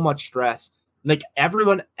takes so much stress. Like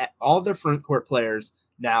everyone, all their front court players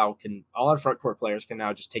can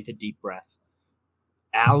now just take a deep breath.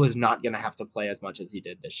 Al is not going to have to play as much as he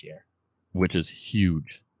did this year, which is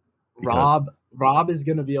huge. Rob is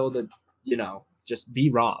going to be able to, just be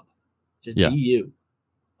Rob, just be you.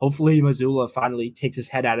 Hopefully, Mazzulla finally takes his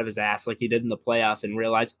head out of his ass like he did in the playoffs and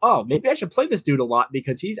realize, oh, maybe I should play this dude a lot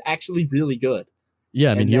because he's actually really good.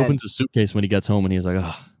 Yeah, I mean, he opens his suitcase when he gets home and he's like,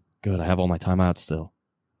 oh, good, I have all my timeouts still.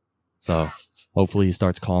 So hopefully he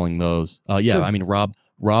starts calling those. I mean, Rob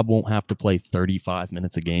won't have to play 35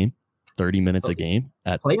 minutes a game, 30 minutes a game.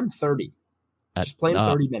 Play him 30. Just play him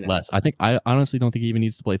 30 minutes. Less. I honestly don't think he even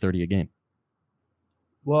needs to play 30 a game.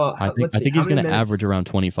 Well, I think he's going to average around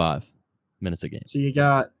 25 minutes a game. So you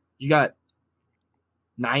got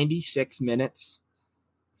 96 minutes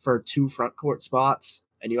for 2 front court spots,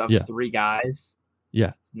 and you have 3 guys.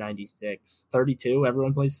 Yeah. It's 96. 32,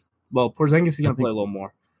 everyone plays. Well, Porzingis is going to play a little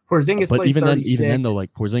more. Porzingis but plays even 36. then, though, like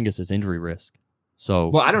Porzingis is injury risk. So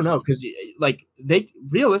well, I don't know because they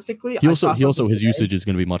realistically. He also his usage is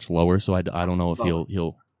going to be much lower. So I don't know if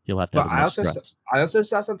he'll have to have as much stress. I also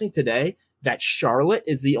saw something today that Charlotte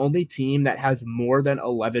is the only team that has more than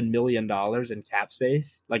 $11 million in cap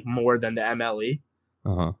space, like more than the MLE.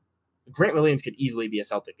 Grant Williams could easily be a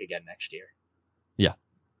Celtic again next year. Yeah,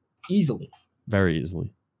 easily, very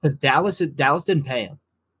easily. Because Dallas didn't pay him.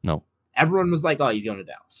 No, everyone was like, "Oh, he's going to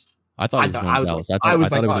Dallas." I thought he was going to Dallas. I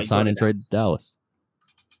thought it was a sign and trade to Dallas.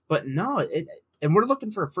 But no, and we're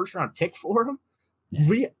looking for a first-round pick for him.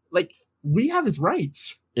 We have his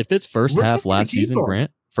rights. If it's first half last season,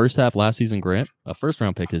 Grant, a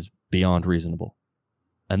first-round pick is beyond reasonable.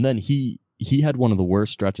 And then he had one of the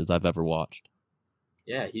worst stretches I've ever watched.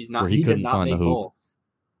 Yeah, he's not. He couldn't find the hoop. Goals.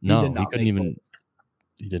 No, he couldn't even.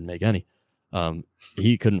 He didn't make any.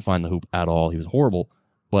 He couldn't find the hoop at all. He was horrible.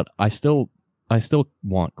 But I still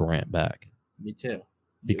want Grant back. Me too.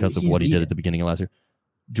 Because of what he did at the beginning of last year.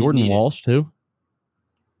 Jordan Walsh too.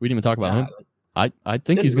 We didn't even talk about him. I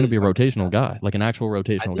think he's going to be a rotational guy, like an actual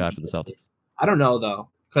rotational guy for the Celtics. I don't know though,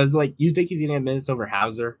 because you think he's going to have minutes over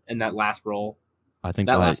Hauser in that last role. I think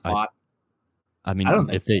that last spot. I mean,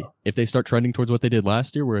 if they start trending towards what they did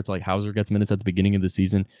last year, where it's like Hauser gets minutes at the beginning of the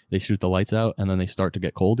season, they shoot the lights out, and then they start to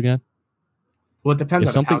get cold again. Well, it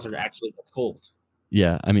depends on if Hauser actually gets cold.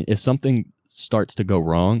 Yeah, I mean, if something starts to go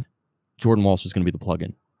wrong, Jordan Walsh is going to be the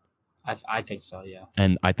plug-in. I think so, yeah.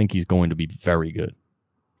 And I think he's going to be very good.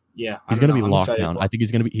 Yeah, he's going to be locked down. I think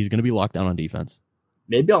he's going to be locked down on defense.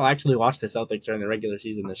 Maybe I'll actually watch the Celtics during the regular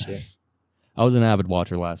season this year. I was an avid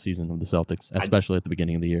watcher last season of the Celtics, especially at the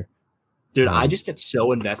beginning of the year. Dude, I just get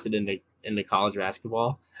so invested into college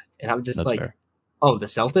basketball, and I'm just like, fair. oh, the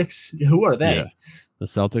Celtics? Who are they? Yeah. The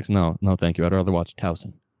Celtics? No, thank you. I'd rather watch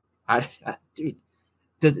Towson. Dude,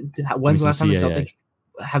 when's the last time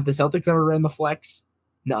the Celtics ever ran the flex?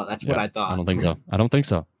 No, that's what I thought. I don't think so. No, I don't think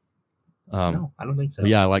so.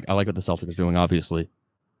 Yeah, I like what the Celtics are doing. Obviously,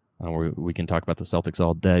 we can talk about the Celtics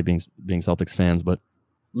all day, being Celtics fans, but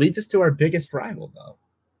leads us to our biggest rival, though,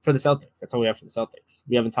 for the Celtics. That's all we have for the Celtics.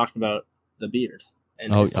 We haven't talked about the beard.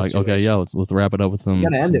 Okay, yeah. Let's wrap it up with some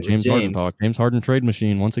James Harden talk. James Harden trade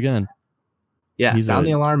machine once again. Yeah, sound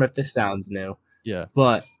the alarm if this sounds new. Yeah,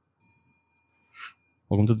 but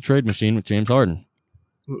welcome to the trade machine with James Harden.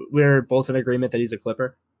 We're both in agreement that he's a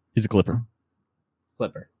Clipper. He's a Clipper.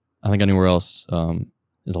 I think anywhere else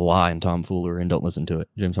is a lie and tomfoolery, and don't listen to it.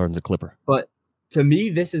 James Harden's a Clipper. But to me,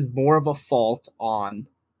 this is more of a fault on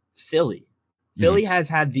Philly. Philly has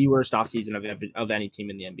had the worst offseason of any team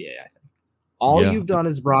in the NBA, I think. All you've done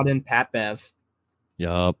is brought in Pat Bev.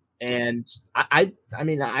 Yup. And I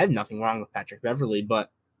mean, I have nothing wrong with Patrick Beverley,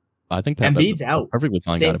 but I think Pat Embiid's out. Perfectly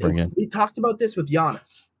fine guy to bring in. We talked about this with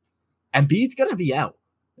Giannis. Embiid's going to be out.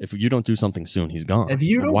 If you don't do something soon, he's gone. If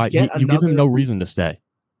you don't you give him no reason to stay.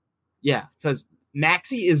 Yeah, because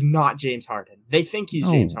Maxey is not James Harden. They think he's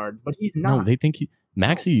James Harden, but he's not. No, they think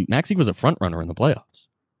Maxey was a front runner in the playoffs.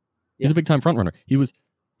 He's a big time front runner. He was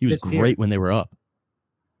great when they were up.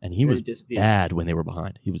 And he was bad when they were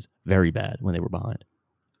behind. He was very bad when they were behind.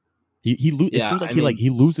 It seems like he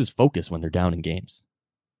loses focus when they're down in games.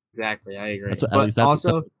 Exactly, I agree. At least that's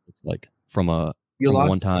what it looks like from a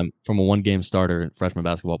one game starter freshman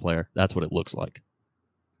basketball player. That's what it looks like.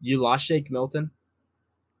 You lost Shake Milton.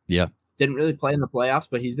 Yeah. Didn't really play in the playoffs,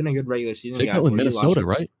 but he's been a good regular season guy. Shake Milton, Minnesota,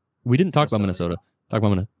 right? We didn't talk about Minnesota. Talk about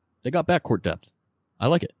Minnesota. They got backcourt depth. I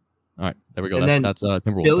like it. All right, there we go. That's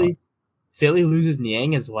Timberwolves. Philly loses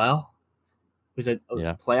Niang as well. Who's a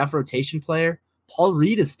playoff rotation player. Paul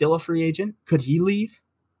Reed is still a free agent. Could he leave?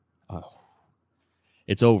 Oh,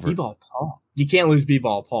 it's over. B-ball Paul. You can't lose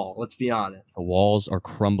B-ball Paul. Let's be honest. The walls are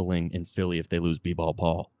crumbling in Philly if they lose B-ball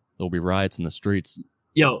Paul. There'll be riots in the streets.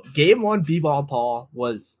 Yo, game 1 B-ball Paul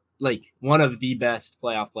was like one of the best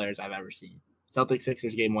playoff players I've ever seen. Celtics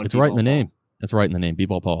Sixers game 1. It's right in the name. It's right in the name.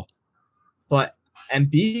 B-ball Paul. But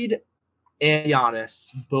Embiid and Giannis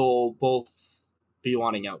will both be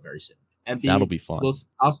wanting out very soon. Embiid, that'll be fun.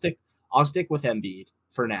 I'll stick with Embiid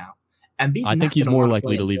for now. Embiid's I think he's more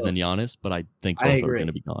likely to leave than Giannis, but I think both are going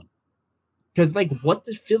to be gone. Because what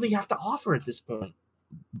does Philly have to offer at this point?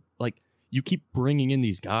 You keep bringing in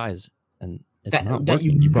these guys, and it's not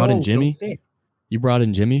working. You brought in Jimmy.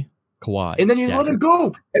 Kawhi, and then you let him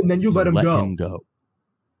go, and then you let him go.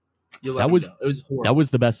 It was horrible. That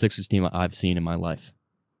was the best Sixers team I've seen in my life.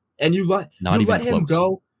 And you let him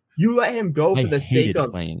go. You let him go for the sake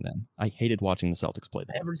of playing them. I hated watching the Celtics play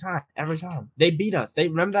them. Every time. They beat us. They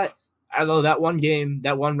remember that. Although that one game,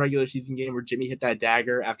 that one regular season game where Jimmy hit that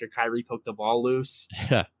dagger after Kyrie poked the ball loose.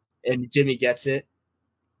 Yeah. And Jimmy gets it.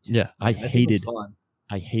 Yeah. I hated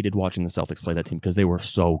watching the Celtics play that team because they were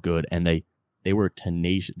so good and they were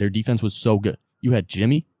tenacious. Their defense was so good. You had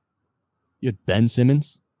Jimmy, you had Ben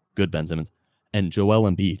Simmons, good Ben Simmons, and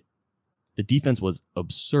Joel Embiid. The defense was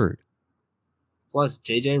absurd. Plus,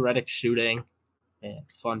 JJ Redick shooting. Man,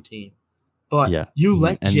 fun team. But you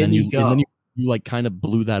let Jimmy go. And then you kind of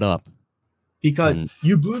blew that up. Because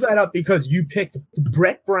you picked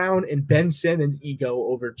Brett Brown and Ben Simmons' ego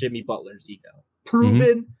over Jimmy Butler's ego.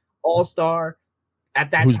 Proven all-star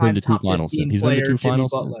at that Who's time. Been to 2 finals since? He's been to 2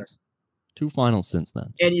 finals since. 2 finals since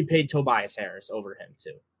then. And you paid Tobias Harris over him,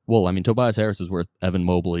 too. Well, I mean, Tobias Harris is worth Evan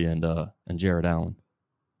Mobley and Jared Allen.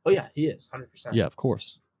 Oh, yeah, he is, 100%. Yeah, of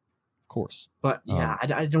course. But, yeah,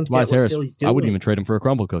 I don't Tobias get what Harris, Philly's doing. I wouldn't even trade him for a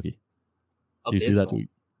crumble cookie. Do you see that tweet?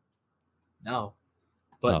 No.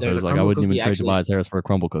 But it was I wouldn't even trade Tobias Harris for a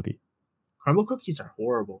crumble cookie. Crumble cookies are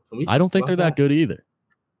horrible. I don't think they're that good either.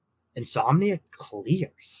 Insomnia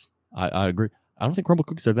clears. I agree. I don't think crumble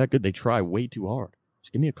cookies are that good. They try way too hard.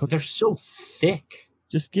 Just give me a cookie. They're so thick.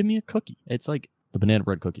 Just give me a cookie. It's like the banana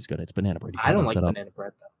bread cookie's good. It's banana bread. I don't like banana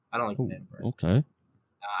bread, though. I don't like banana bread. Okay.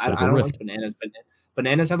 I don't like bananas.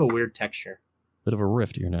 Bananas have a weird texture. Bit of a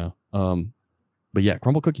rift here now. But yeah,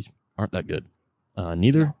 crumble cookies aren't that good.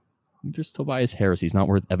 Neither is Tobias Harris. He's not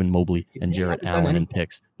worth Evan Mobley and Jarrett Allen in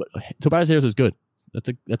picks. But Tobias Harris is good.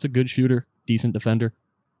 That's a good shooter, decent defender.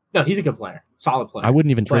 No, he's a good player, solid player. I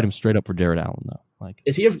wouldn't even trade him straight up for Jarrett Allen though.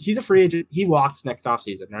 He's a free agent. He walks next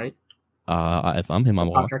offseason, right? If I'm him,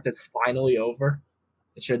 I'm contract is finally over.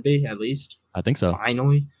 It should be, at least. I think so.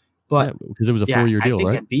 Finally. But because it was a 4-year deal,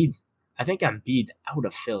 right? I think Embiid's out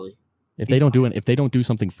of Philly. If they don't do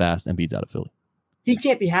something fast, Embiid's out of Philly. He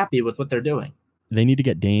can't be happy with what they're doing. They need to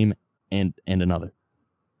get Dame and another.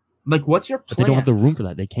 Like, what's your plan? But they don't have the room for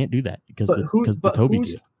that. They can't do that because the Toby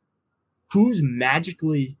deal. Who's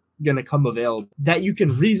magically going to come available that you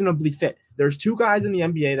can reasonably fit? There's 2 guys in the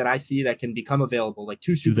NBA that I see that can become available, like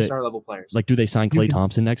 2 superstar level players. Like, do they sign Klay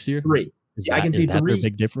Thompson next year? 3. I can see 3. Their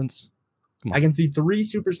big difference? I can see 3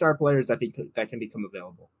 superstar players that can become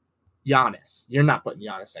available. Giannis. You're not putting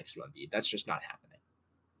Giannis next to Embiid. That's just not happening.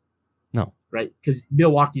 No. Right? Because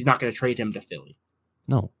Milwaukee's not going to trade him to Philly.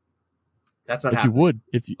 No. That's not happening. You would,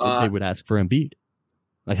 if they would ask for Embiid.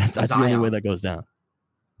 Like, that's the only way that goes down.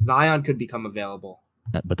 Zion could become available.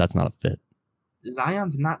 But that's not a fit.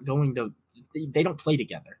 Zion's not going to... They don't play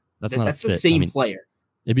together. That's the same player.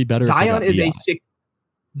 It'd be better Zion is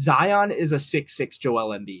a 6'6" Joel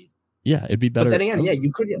Embiid. Yeah, it'd be better. But then again,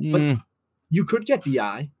 you could get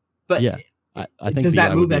BI. But yeah, I think does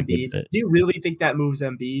that move Embiid? Do you really think that moves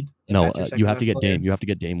Embiid? No, you have to get Dame. You have to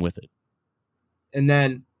get Dame with it. And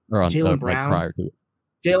then Jaylen Brown. Like prior to it.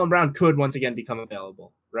 Jaylen Brown could once again become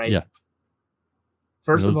available, right? Yeah.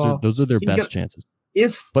 First of all, those are their best chances.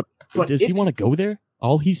 But does he want to go there?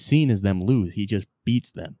 All he's seen is them lose. He just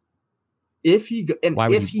beats them. If he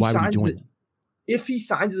signs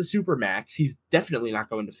the Supermax, he's definitely not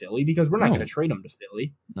going to Philly because we're not going to trade him to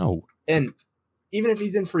Philly. No. And even if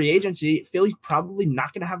he's in free agency, Philly's probably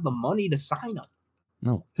not going to have the money to sign him.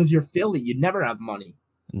 No. Because you're Philly. You never have money.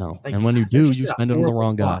 No. Like, and when you do, you spend it on the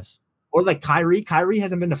wrong guys. Or like Kyrie. Kyrie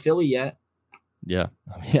hasn't been to Philly yet. Yeah.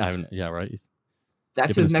 Yeah, right.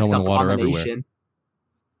 That's his next up combination.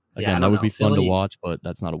 Again, that would be fun to watch, but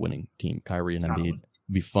that's not a winning team. Kyrie and Embiid would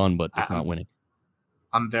be fun, but it's not winning.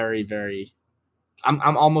 I'm very, very...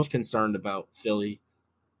 I'm almost concerned about Philly.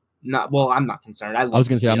 I'm not concerned. I was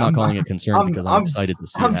going to say I'm not calling it concerned because I'm excited to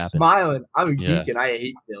see it happen. I'm smiling. I'm geeking. I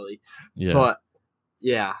hate Philly. Yeah. But,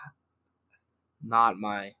 yeah. Not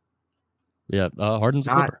my... Yeah, Harden's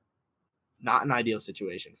a Clipper. Not an ideal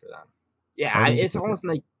situation for them. Yeah, it's almost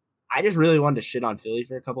like... I just really wanted to shit on Philly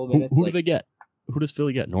for a couple of minutes. Who do they get? Who does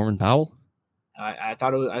Philly get? Norman Powell? I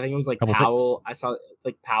thought I think it was like Powell. Picks. I saw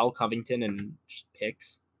like Powell, Covington, and just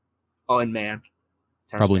picks. Oh, and Man.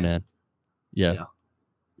 Probably Man. Yeah.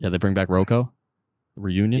 Yeah, they bring back Rocco.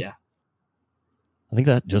 Reunion. Yeah. I think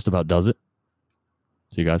that just about does it.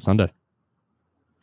 See you guys Sunday.